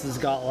Lucas has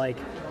got like,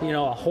 you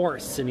know, a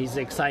horse, and he's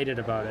excited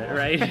about it,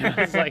 right?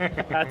 It's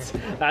like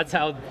that's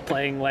how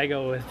playing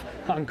Lego with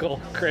Uncle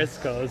Chris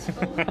goes.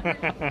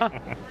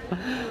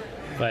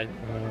 But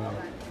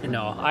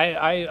no,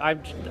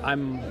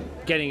 I'm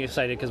getting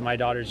excited because my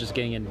daughter's just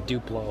getting into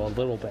Duplo a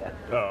little bit.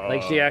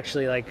 Like she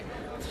actually like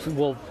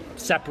will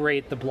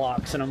separate the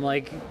blocks, and I'm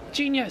like,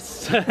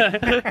 genius. You're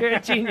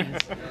a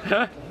genius.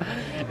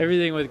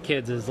 Everything with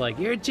kids is like,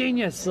 you're a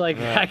genius. Like,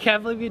 I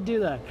can't believe you do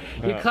that.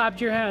 You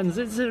clapped your hands.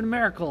 It's a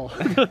miracle.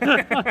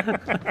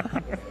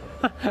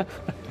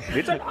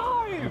 It's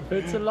alive.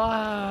 It's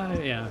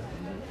alive. Yeah.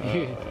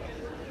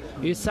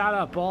 You sat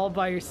up all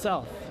by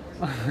yourself.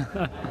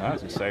 I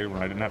was excited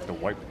when I didn't have to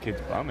wipe the kid's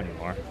bum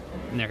anymore.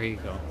 There you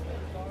go.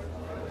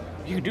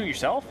 You can do it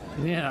yourself?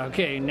 Yeah,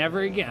 okay,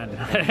 never again.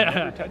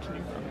 Never touching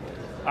you.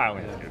 I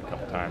only had to do it a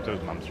couple times. It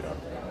was Mom's job.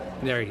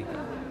 There you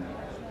go.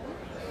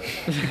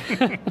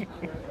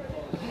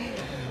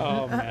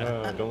 Oh,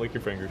 man. Don't lick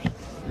your fingers.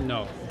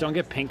 No, don't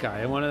get pink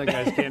eye. One of the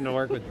guys came to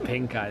work with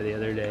pink eye the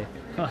other day.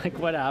 Like,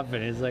 what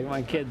happened? It's like,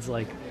 my kid's,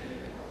 like,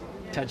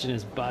 touching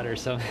his butt or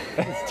something.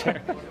 It's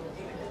terrible.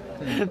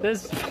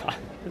 This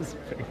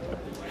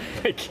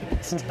My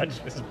kid's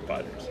touching his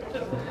butt or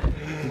something.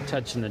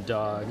 touching the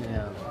dog.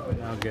 Yeah,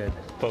 no good.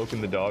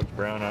 Poking the dog's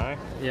brown eye.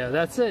 Yeah,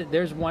 that's it.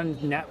 There's one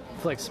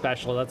Netflix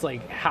special. That's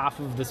like half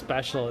of the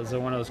special is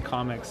one of those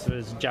comics. It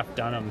was Jeff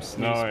Dunham's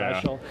new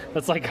special.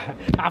 That's like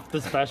half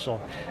the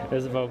special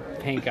is about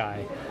pink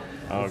eye.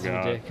 Oh, it's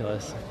God.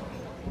 ridiculous.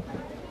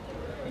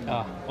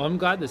 Oh, well, I'm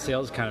glad the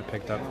sales kind of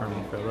picked up for me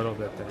for a little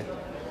bit there.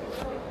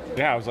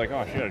 Yeah, I was like,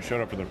 oh shit, I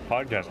showed up for the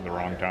podcast at the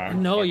wrong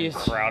time. No, Fucking you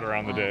crowd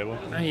around the table.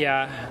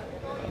 Yeah.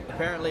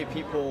 Apparently,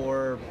 people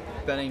were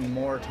spending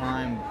more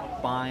time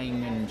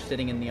buying and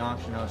sitting in the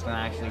auction house than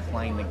actually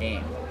playing the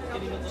game.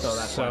 So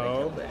that's why they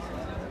killed it.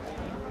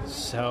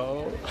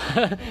 So,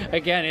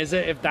 again, is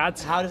it if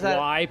that's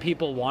why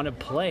people want to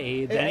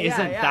play, then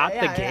isn't that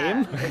the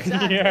game?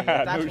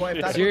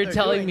 Exactly. So you're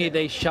telling me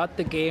they shut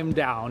the game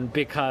down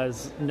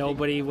because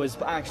nobody was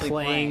actually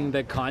playing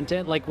the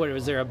content? Like, what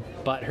was there a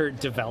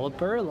butthurt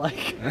developer?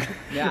 Like,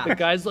 the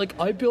guy's like,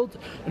 I built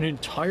an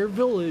entire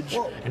village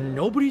and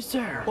nobody's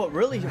there. Well,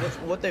 really,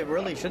 what they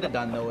really should have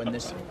done though in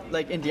this,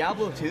 like in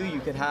Diablo 2, you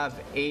could have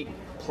 8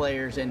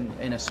 players in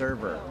a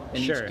server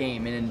in each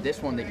game, and in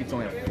this one, you can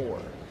only have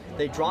 4.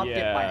 They dropped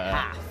it by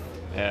half.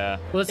 Yeah.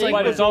 Well, it's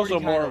but it's also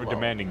more of a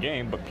demanding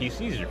game, but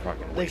PCs are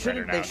fucking They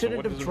shouldn't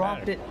have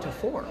dropped it to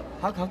 4.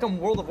 How come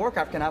World of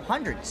Warcraft can have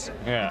hundreds?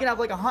 Yeah. You can have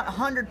like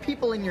 100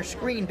 people in your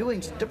screen doing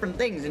different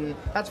things, and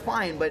that's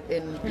fine. But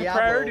in Diablo,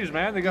 priorities,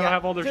 man. They gotta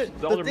have all their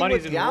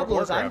monies in Diablo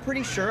Warcraft. I'm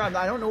pretty sure.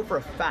 I don't know for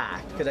a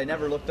fact because I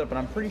never looked up, but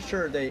I'm pretty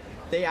sure they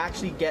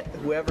actually get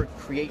whoever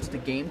creates the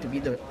game to be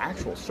the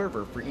actual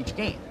server for each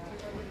game.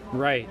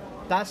 Right.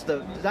 That's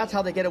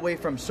how they get away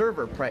from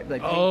server paying for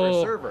a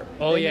server.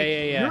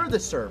 Yeah. You're the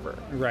server.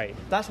 Right.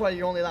 That's why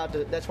you're only allowed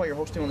to. That's why you're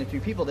hosting only 3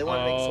 people. They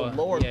want to make it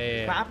so lower.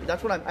 Crap.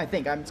 That's what I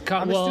think. I'm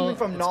assuming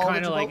from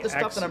knowledge about this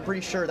stuff, and I'm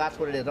pretty sure that's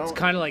what it is. It's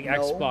kind of like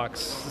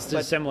Xbox. It's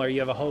just similar. You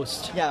have a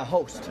host. Yeah, a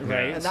host.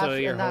 Right. And so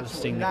you're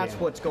hosting. That's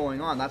what's going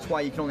on. That's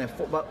why you can only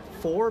have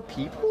 4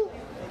 people.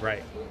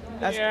 Right.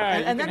 That's,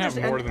 and then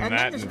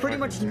there's pretty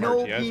much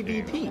no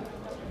PvP.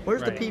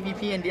 Where's the Right.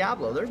 PvP in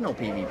Diablo? There's no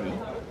PvP.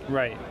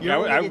 Right. You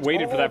know, I it's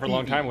waited for all that for a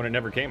long PvP. time. When it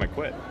never came, I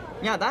quit.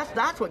 Yeah,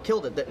 that's what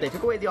killed it. They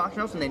took away the auction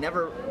house and they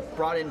never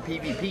brought in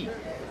PvP.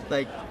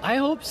 Like, I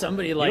hope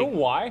somebody like. You know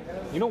why?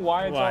 You know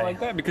why it's Why? all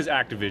like that? Because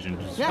Activision.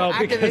 yeah, Oh,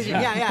 because-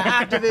 Activision.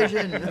 Yeah,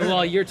 Activision.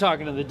 Well, you're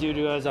talking to the dude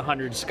who has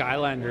 100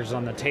 Skylanders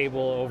on the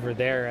table over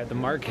there at the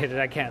market,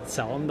 and I can't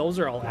sell them. Those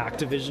are all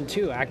Activision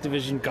too.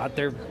 Activision got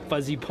their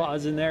fuzzy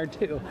paws in there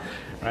too,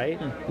 right?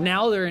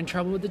 Now they're in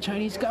trouble with the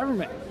Chinese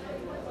government,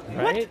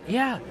 right?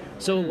 Yeah.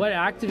 So what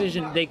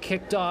Activision, they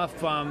kicked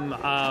off?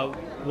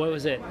 What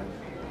was it?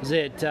 Was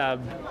it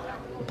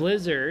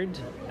Blizzard?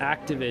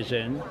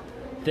 Activision.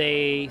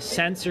 They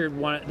censored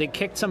one. They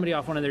kicked somebody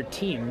off one of their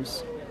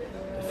teams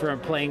for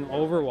playing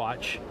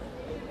Overwatch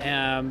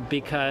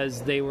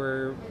because they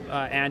were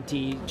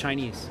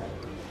anti-Chinese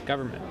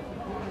government.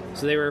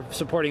 So they were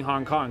supporting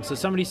Hong Kong. So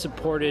somebody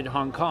supported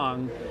Hong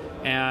Kong,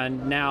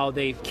 and now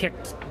they've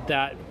kicked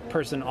that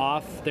person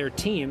off their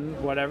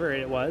team, whatever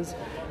it was.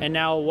 And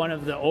now one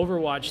of the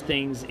Overwatch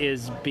things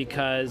is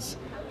because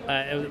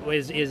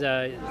is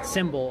a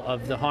symbol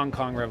of the Hong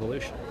Kong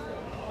Revolution.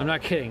 I'm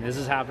not kidding. This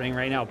is happening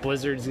right now.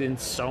 Blizzard's in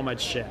so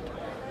much shit.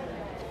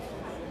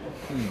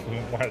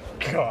 Oh my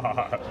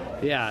god.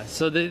 Yeah.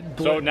 So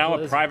now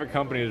a private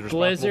company is responsible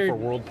Blizzard- for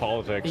world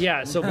politics.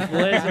 Yeah. So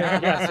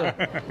Blizzard. Yeah.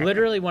 So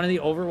literally, one of the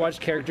Overwatch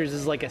characters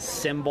is like a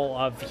symbol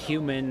of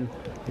human,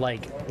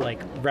 like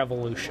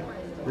revolution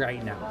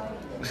right now.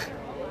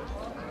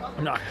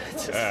 I'm not.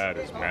 It's just, That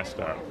is messed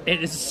up.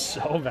 it is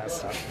so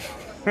messed up.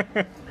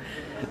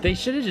 They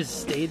should have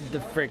just stayed the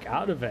frick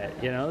out of it.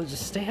 You know,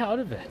 just stay out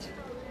of it.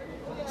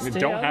 You Stay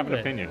don't out have of an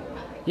it. opinion.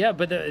 Yeah,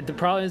 but the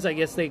problem is, I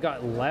guess they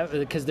got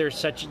because they're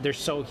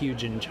so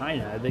huge in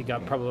China. They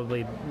got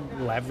probably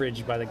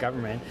leveraged by the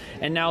government,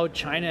 and now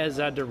China has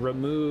had to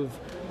remove,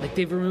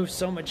 they've removed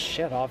so much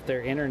shit off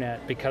their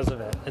internet because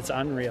of it. It's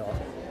unreal.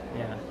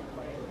 Yeah.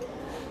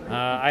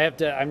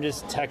 I'm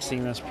just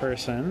texting this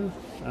person.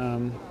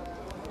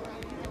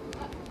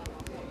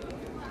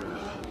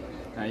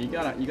 You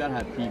gotta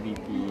have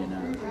PvP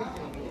and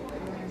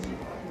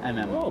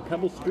MMO. Oh,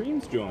 Pebble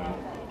Streams joined.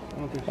 I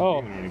don't think she's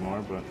Oh. gaming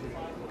anymore, but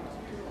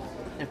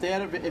If they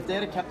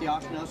had kept the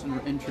auction house and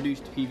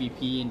introduced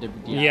PvP into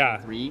Diablo Yeah,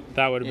 3,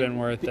 that would have been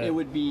worth it. It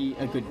would be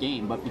a good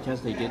game, but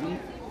because they didn't,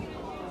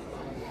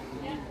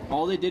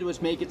 all they did was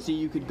make it so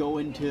you could go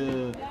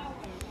into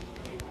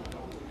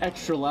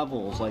extra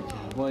levels, like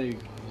I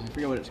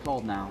forget what it's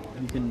called now.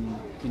 You can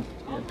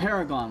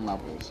Paragon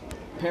levels.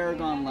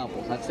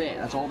 That's it.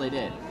 That's all they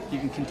did. You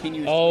can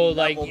continue.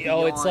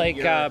 It's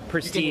like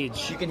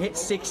Prestige. You can hit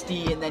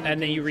 60 and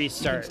then you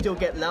restart. You can still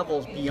get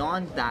levels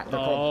beyond that. They're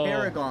called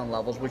Paragon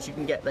levels, which you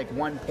can get like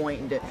 1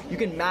 point into. You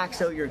can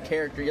max out your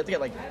character. You have to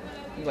get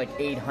like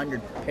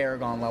 800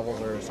 Paragon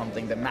levels or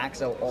something to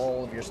max out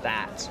all of your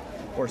stats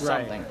or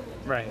something.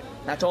 Right.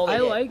 That's all they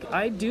did.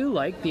 I do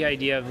like the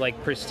idea of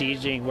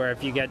prestiging, where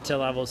if you get to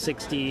level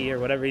 60 or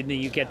whatever, then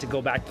you get to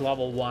go back to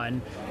level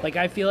 1.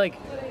 I feel like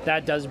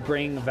that does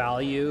bring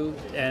value,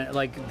 and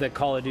the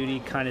Call of Duty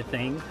kind of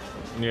thing.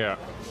 yeah.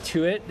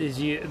 To it is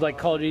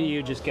Call of Duty,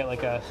 you just get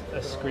a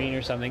screen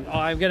or something. Oh,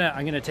 I'm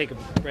gonna take a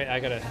break. I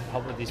gotta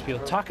help with these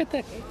people. Talk at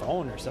the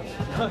phone or something.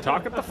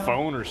 Talk at the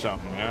phone or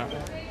something, yeah.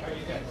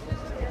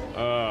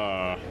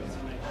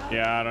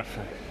 Yeah, I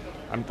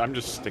don't, I'm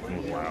just sticking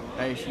with WoW.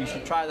 Hey, you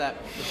should try that.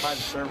 The private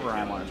server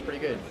I'm on. It's pretty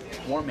good.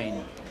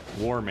 Warmain.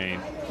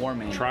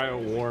 Try a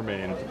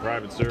Warmain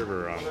private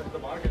server on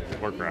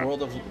Warcraft.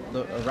 World of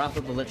the Wrath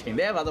of the Lich King.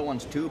 They have other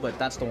ones too, but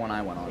that's the one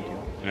I went on to.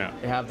 Yeah.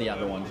 They have the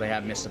other ones. They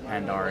have Mists of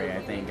Pandaria,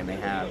 I think, and they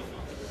Yeah.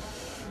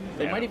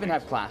 might even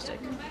have Classic.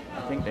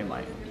 I think they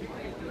might.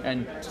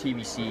 And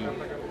TBC,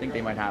 I think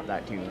they might have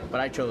that too. But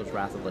I chose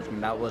Wrath of the Lich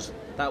King. That was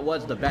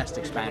the best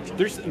expansion.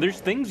 There's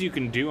things you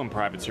can do on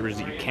private servers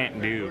that you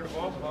can't do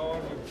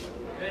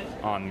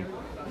on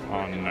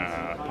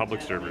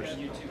public servers.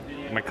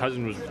 My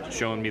cousin was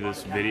showing me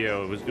this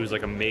video. It was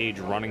like a mage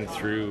running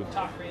through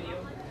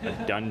a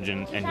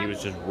dungeon, and he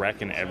was just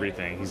wrecking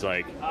everything. He's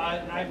like,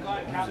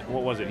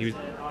 what was it? He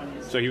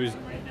was,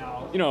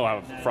 you know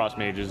how frost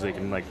mages, they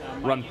can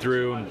run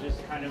through and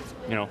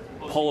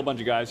pull a bunch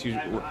of guys. He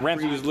ran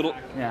through this little,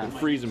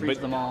 freeze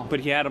them all. But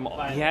he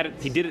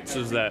did it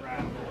so that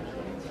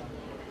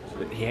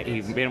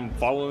he made them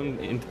follow him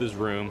into this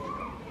room,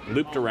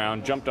 looped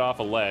around, jumped off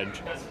a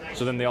ledge.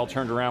 So then they all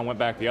turned around, went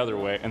back the other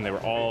way, and they were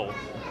all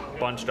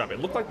bunched up. It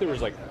looked like there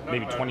was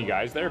maybe 20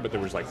 guys there, but there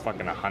was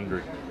fucking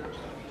 100.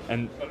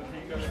 And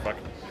just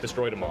fucking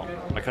destroyed them all.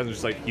 My cousin's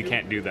just like, you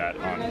can't do that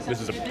on. This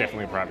is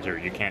definitely a private server.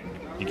 You can't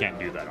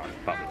do that on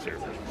public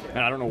servers. And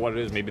I don't know what it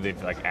is. Maybe they've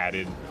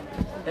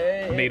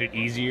made it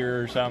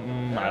easier or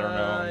something. I don't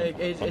know.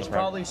 It's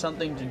probably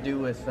something to do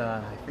with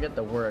I forget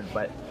the word,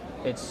 but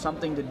it's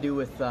something to do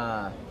with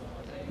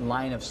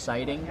line of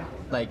sighting.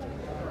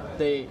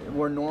 They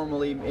were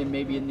normally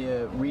maybe in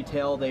the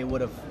retail, they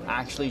would have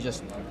actually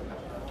just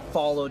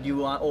followed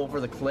you over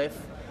the cliff.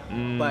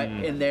 But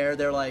in there,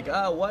 they're like,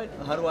 oh, what?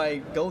 How do I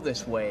go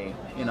this way?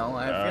 You know,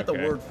 I forget the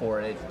word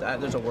for it.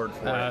 There's a word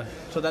for it.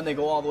 So then they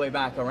go all the way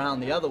back around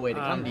the other way to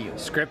come to you.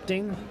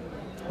 Scripting?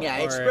 Yeah,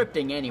 it's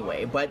scripting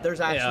anyway, but there's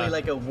actually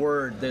like a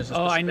word. There's a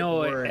specific I know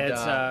word.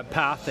 it's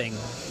pathing.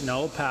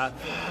 No, path.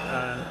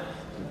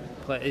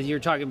 You're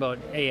talking about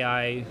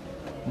AI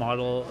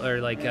model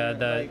or like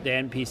the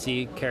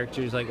NPC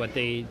characters, like what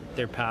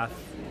their path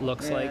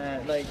looks like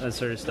that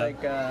sort of stuff.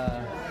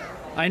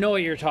 I know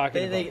what you're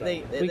talking about.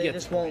 They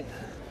just won't.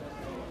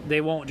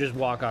 They won't just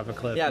walk off a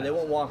cliff. Yeah, they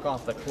won't walk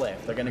off the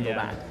cliff. They're gonna go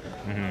back.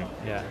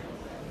 Mm-hmm. Yeah,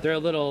 they're a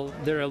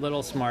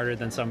little smarter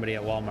than somebody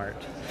at Walmart.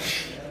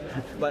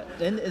 But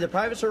the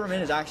private server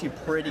min is actually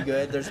pretty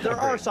good. There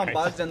are some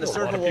bugs, and the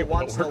server will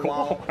once in a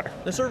while.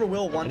 The server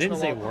will once in a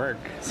while. I didn't say work.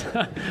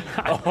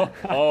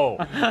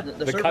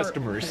 The server,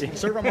 customers. The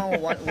server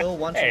will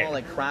once in a while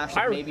like crash.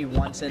 Like maybe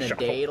once in a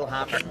day it'll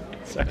happen.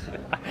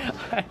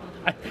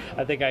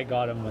 I think I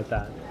got him with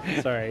that.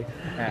 Sorry.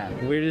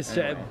 We're just.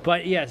 Anyway.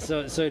 But yeah.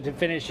 So to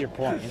finish your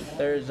point,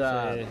 there's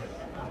what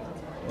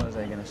was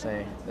I gonna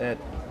say? That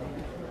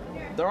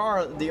there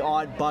are the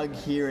odd bug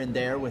here and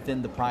there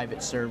within the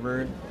private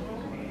server.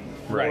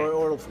 Right.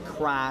 Or it'll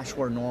crash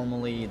where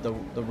normally the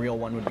real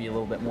one would be a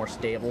little bit more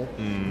stable.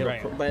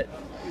 Right. But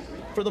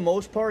for the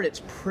most part,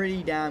 it's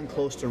pretty damn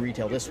close to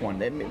retail. This one,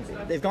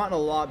 they've gotten a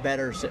lot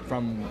better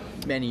from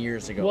many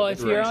years ago. Well,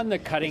 if you're on the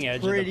cutting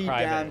edge, pretty of the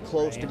private, damn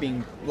close right? to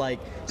being like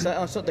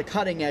so the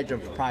cutting edge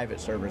of private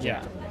servers.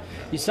 Yeah.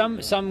 Some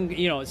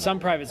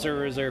private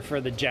servers are for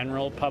the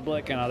general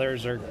public, and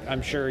others are.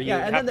 I'm sure you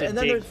have to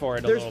dig for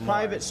it a little more. There's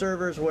private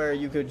servers where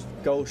you could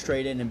go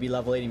straight in and be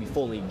level 80 and be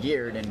fully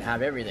geared and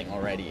have everything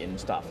already and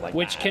stuff like that.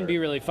 Which can be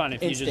really fun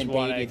if you just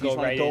want to go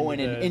right in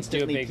and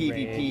instantly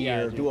PvP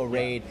or do a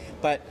raid.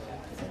 But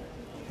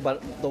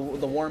the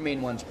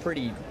Warmane one's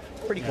pretty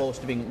close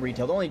to being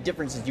retail. The only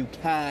difference is you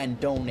can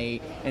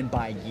donate and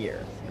buy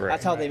gear. Right.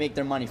 That's how they make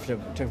their money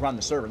to run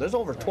the server. There's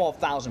over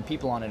 12,000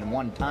 people on it in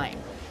one time.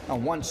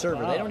 On one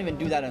server. Wow. They don't even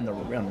do that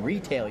on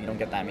retail. You don't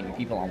get that many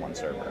people on one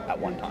server at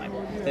one time.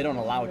 They don't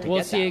allow it to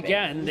get that big.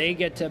 Again, they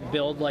get to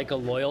build like a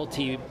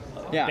loyalty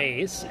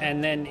base,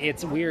 and then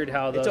it's weird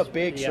how those... It's a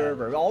big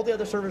server. All the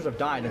other servers have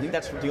died. I think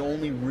that's the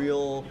only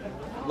real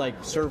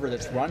server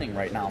that's running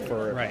right now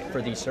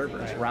for these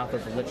servers. Right. Wrath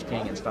of the Lich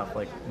King and stuff.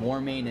 Like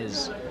Warmane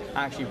is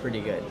actually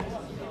pretty good.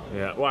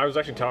 Yeah. Well, I was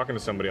actually talking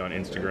to somebody on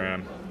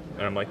Instagram,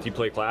 and I'm like, "Do you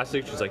play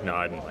Classic?" She's like, "No,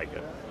 I didn't like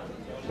it.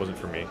 It wasn't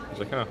for me." I was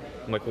like, "Huh."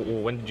 I'm like,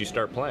 "Well, when did you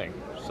start playing?"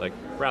 She's like,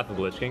 "Wrath of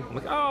the Lich King." I'm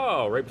like,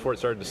 "Oh, right before it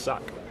started to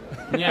suck."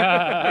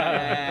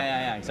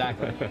 Yeah,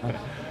 exactly.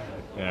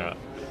 Yeah.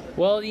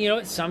 Well,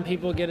 some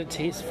people get a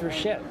taste for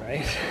shit,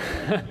 right?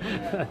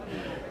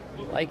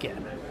 Like it.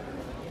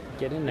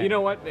 Get in there. You know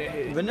what?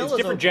 It's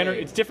different.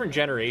 It's different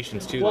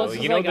generations too. Well, though.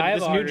 You know,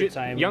 this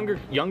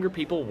younger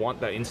people want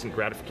that instant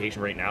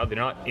gratification right now. They're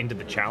not into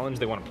the challenge.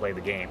 They want to play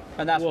the game.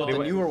 And that's what the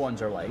newer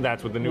ones are like.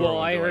 That's what the newer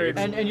ones are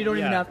like. And you don't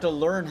even have to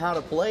learn how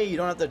to play. You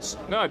don't have to.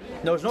 No,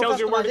 there's no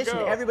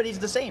customization. Everybody's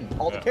the same.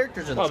 All the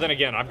characters are the same. Well, then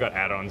again, I've got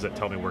add-ons that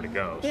tell me where to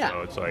go. Yeah.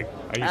 So it's like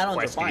I use add-ons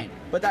Questy. are fine.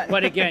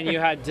 But again, you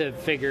had to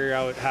figure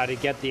out how to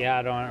get the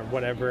add-on or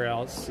whatever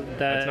else.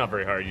 That's not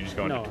very hard. You just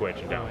go into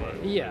Twitch and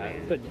download it. Yeah,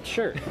 but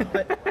sure.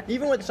 But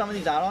even with some of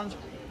these add-ons,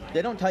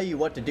 they don't tell you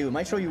what to do. It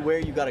might show you where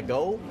you got to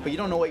go, but you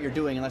don't know what you're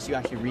doing unless you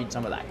actually read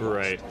some of that.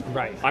 Right.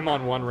 I'm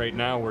on one right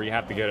now where you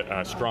have to get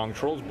a strong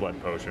Troll's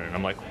Blood potion, and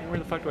I'm like, where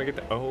the fuck do I get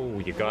that? Oh,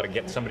 you got to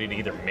get somebody to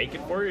either make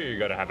it for you, or you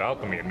got to have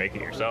alchemy and make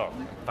it yourself.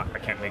 Fuck, I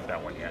can't make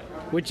that one yet.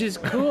 Which is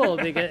cool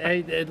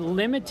because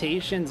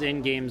limitations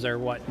in games are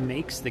what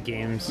makes the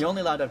games. You're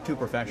only allowed to have 2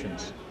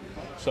 professions.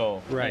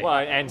 So, right. Well,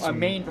 and some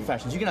main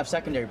professions. You can have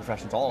secondary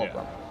professions, all of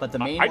them. But the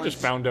main I just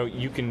found out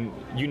you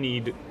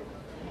need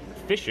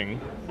fishing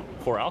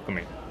for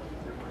alchemy.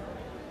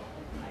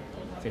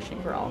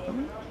 Fishing for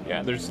alchemy?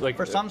 Yeah, there's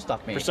for some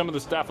stuff, maybe. For some of the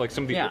stuff, like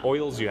some of the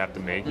oils you have to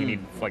make, you need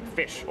like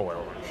fish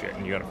oil and shit,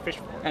 and you gotta fish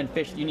for it. And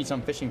fish, you need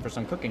some fishing for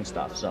some cooking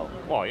stuff. So.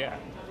 Well, yeah.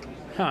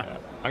 Huh. Yeah.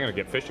 I'm gonna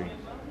get fishing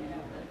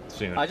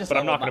soon, but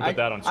I'm not gonna put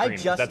that on stream. I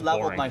just That's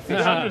leveled boring. my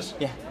fishing.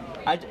 Yeah.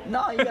 I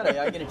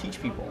gotta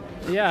teach people.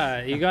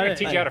 Yeah, you gotta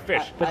teach you how to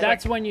fish. But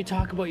that's when you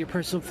talk about your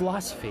personal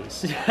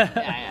philosophies.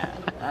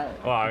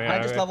 I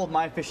just leveled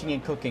my fishing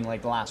and cooking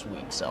like last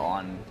week, so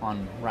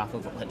on Wrath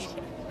of the Lich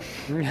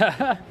King.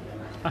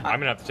 I'm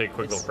gonna have to take a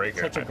quick little break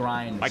here. Such a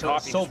grind. My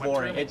coffee so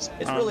boring. It's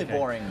really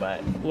boring,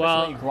 but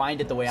well, you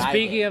grind it the way I did.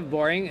 Speaking of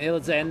boring,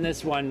 let's end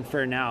this one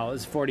for now.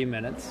 It's 40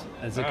 minutes.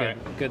 It's a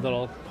good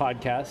little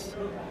podcast.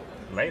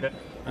 Later.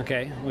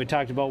 Okay, we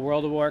talked about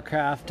World of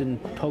Warcraft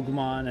and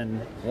Pokemon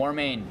and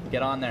Warmane.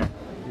 Get on there.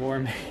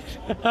 Warmane.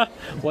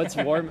 What's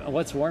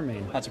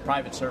Warmane? That's a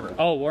private server.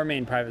 Oh,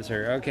 Warmane private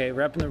server. Okay,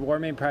 repping the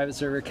Warmane private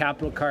server.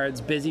 Capital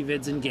Cards, Busy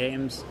Vids and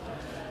Games.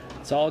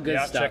 It's all good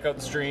stuff. Check out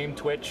the stream,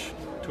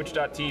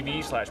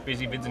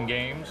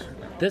 twitch.tv/busyvidsandgames.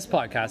 This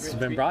podcast has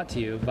been brought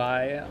to you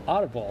by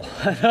Audible.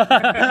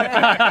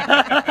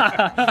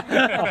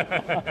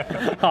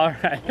 All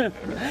right.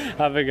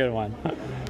 Have a good one.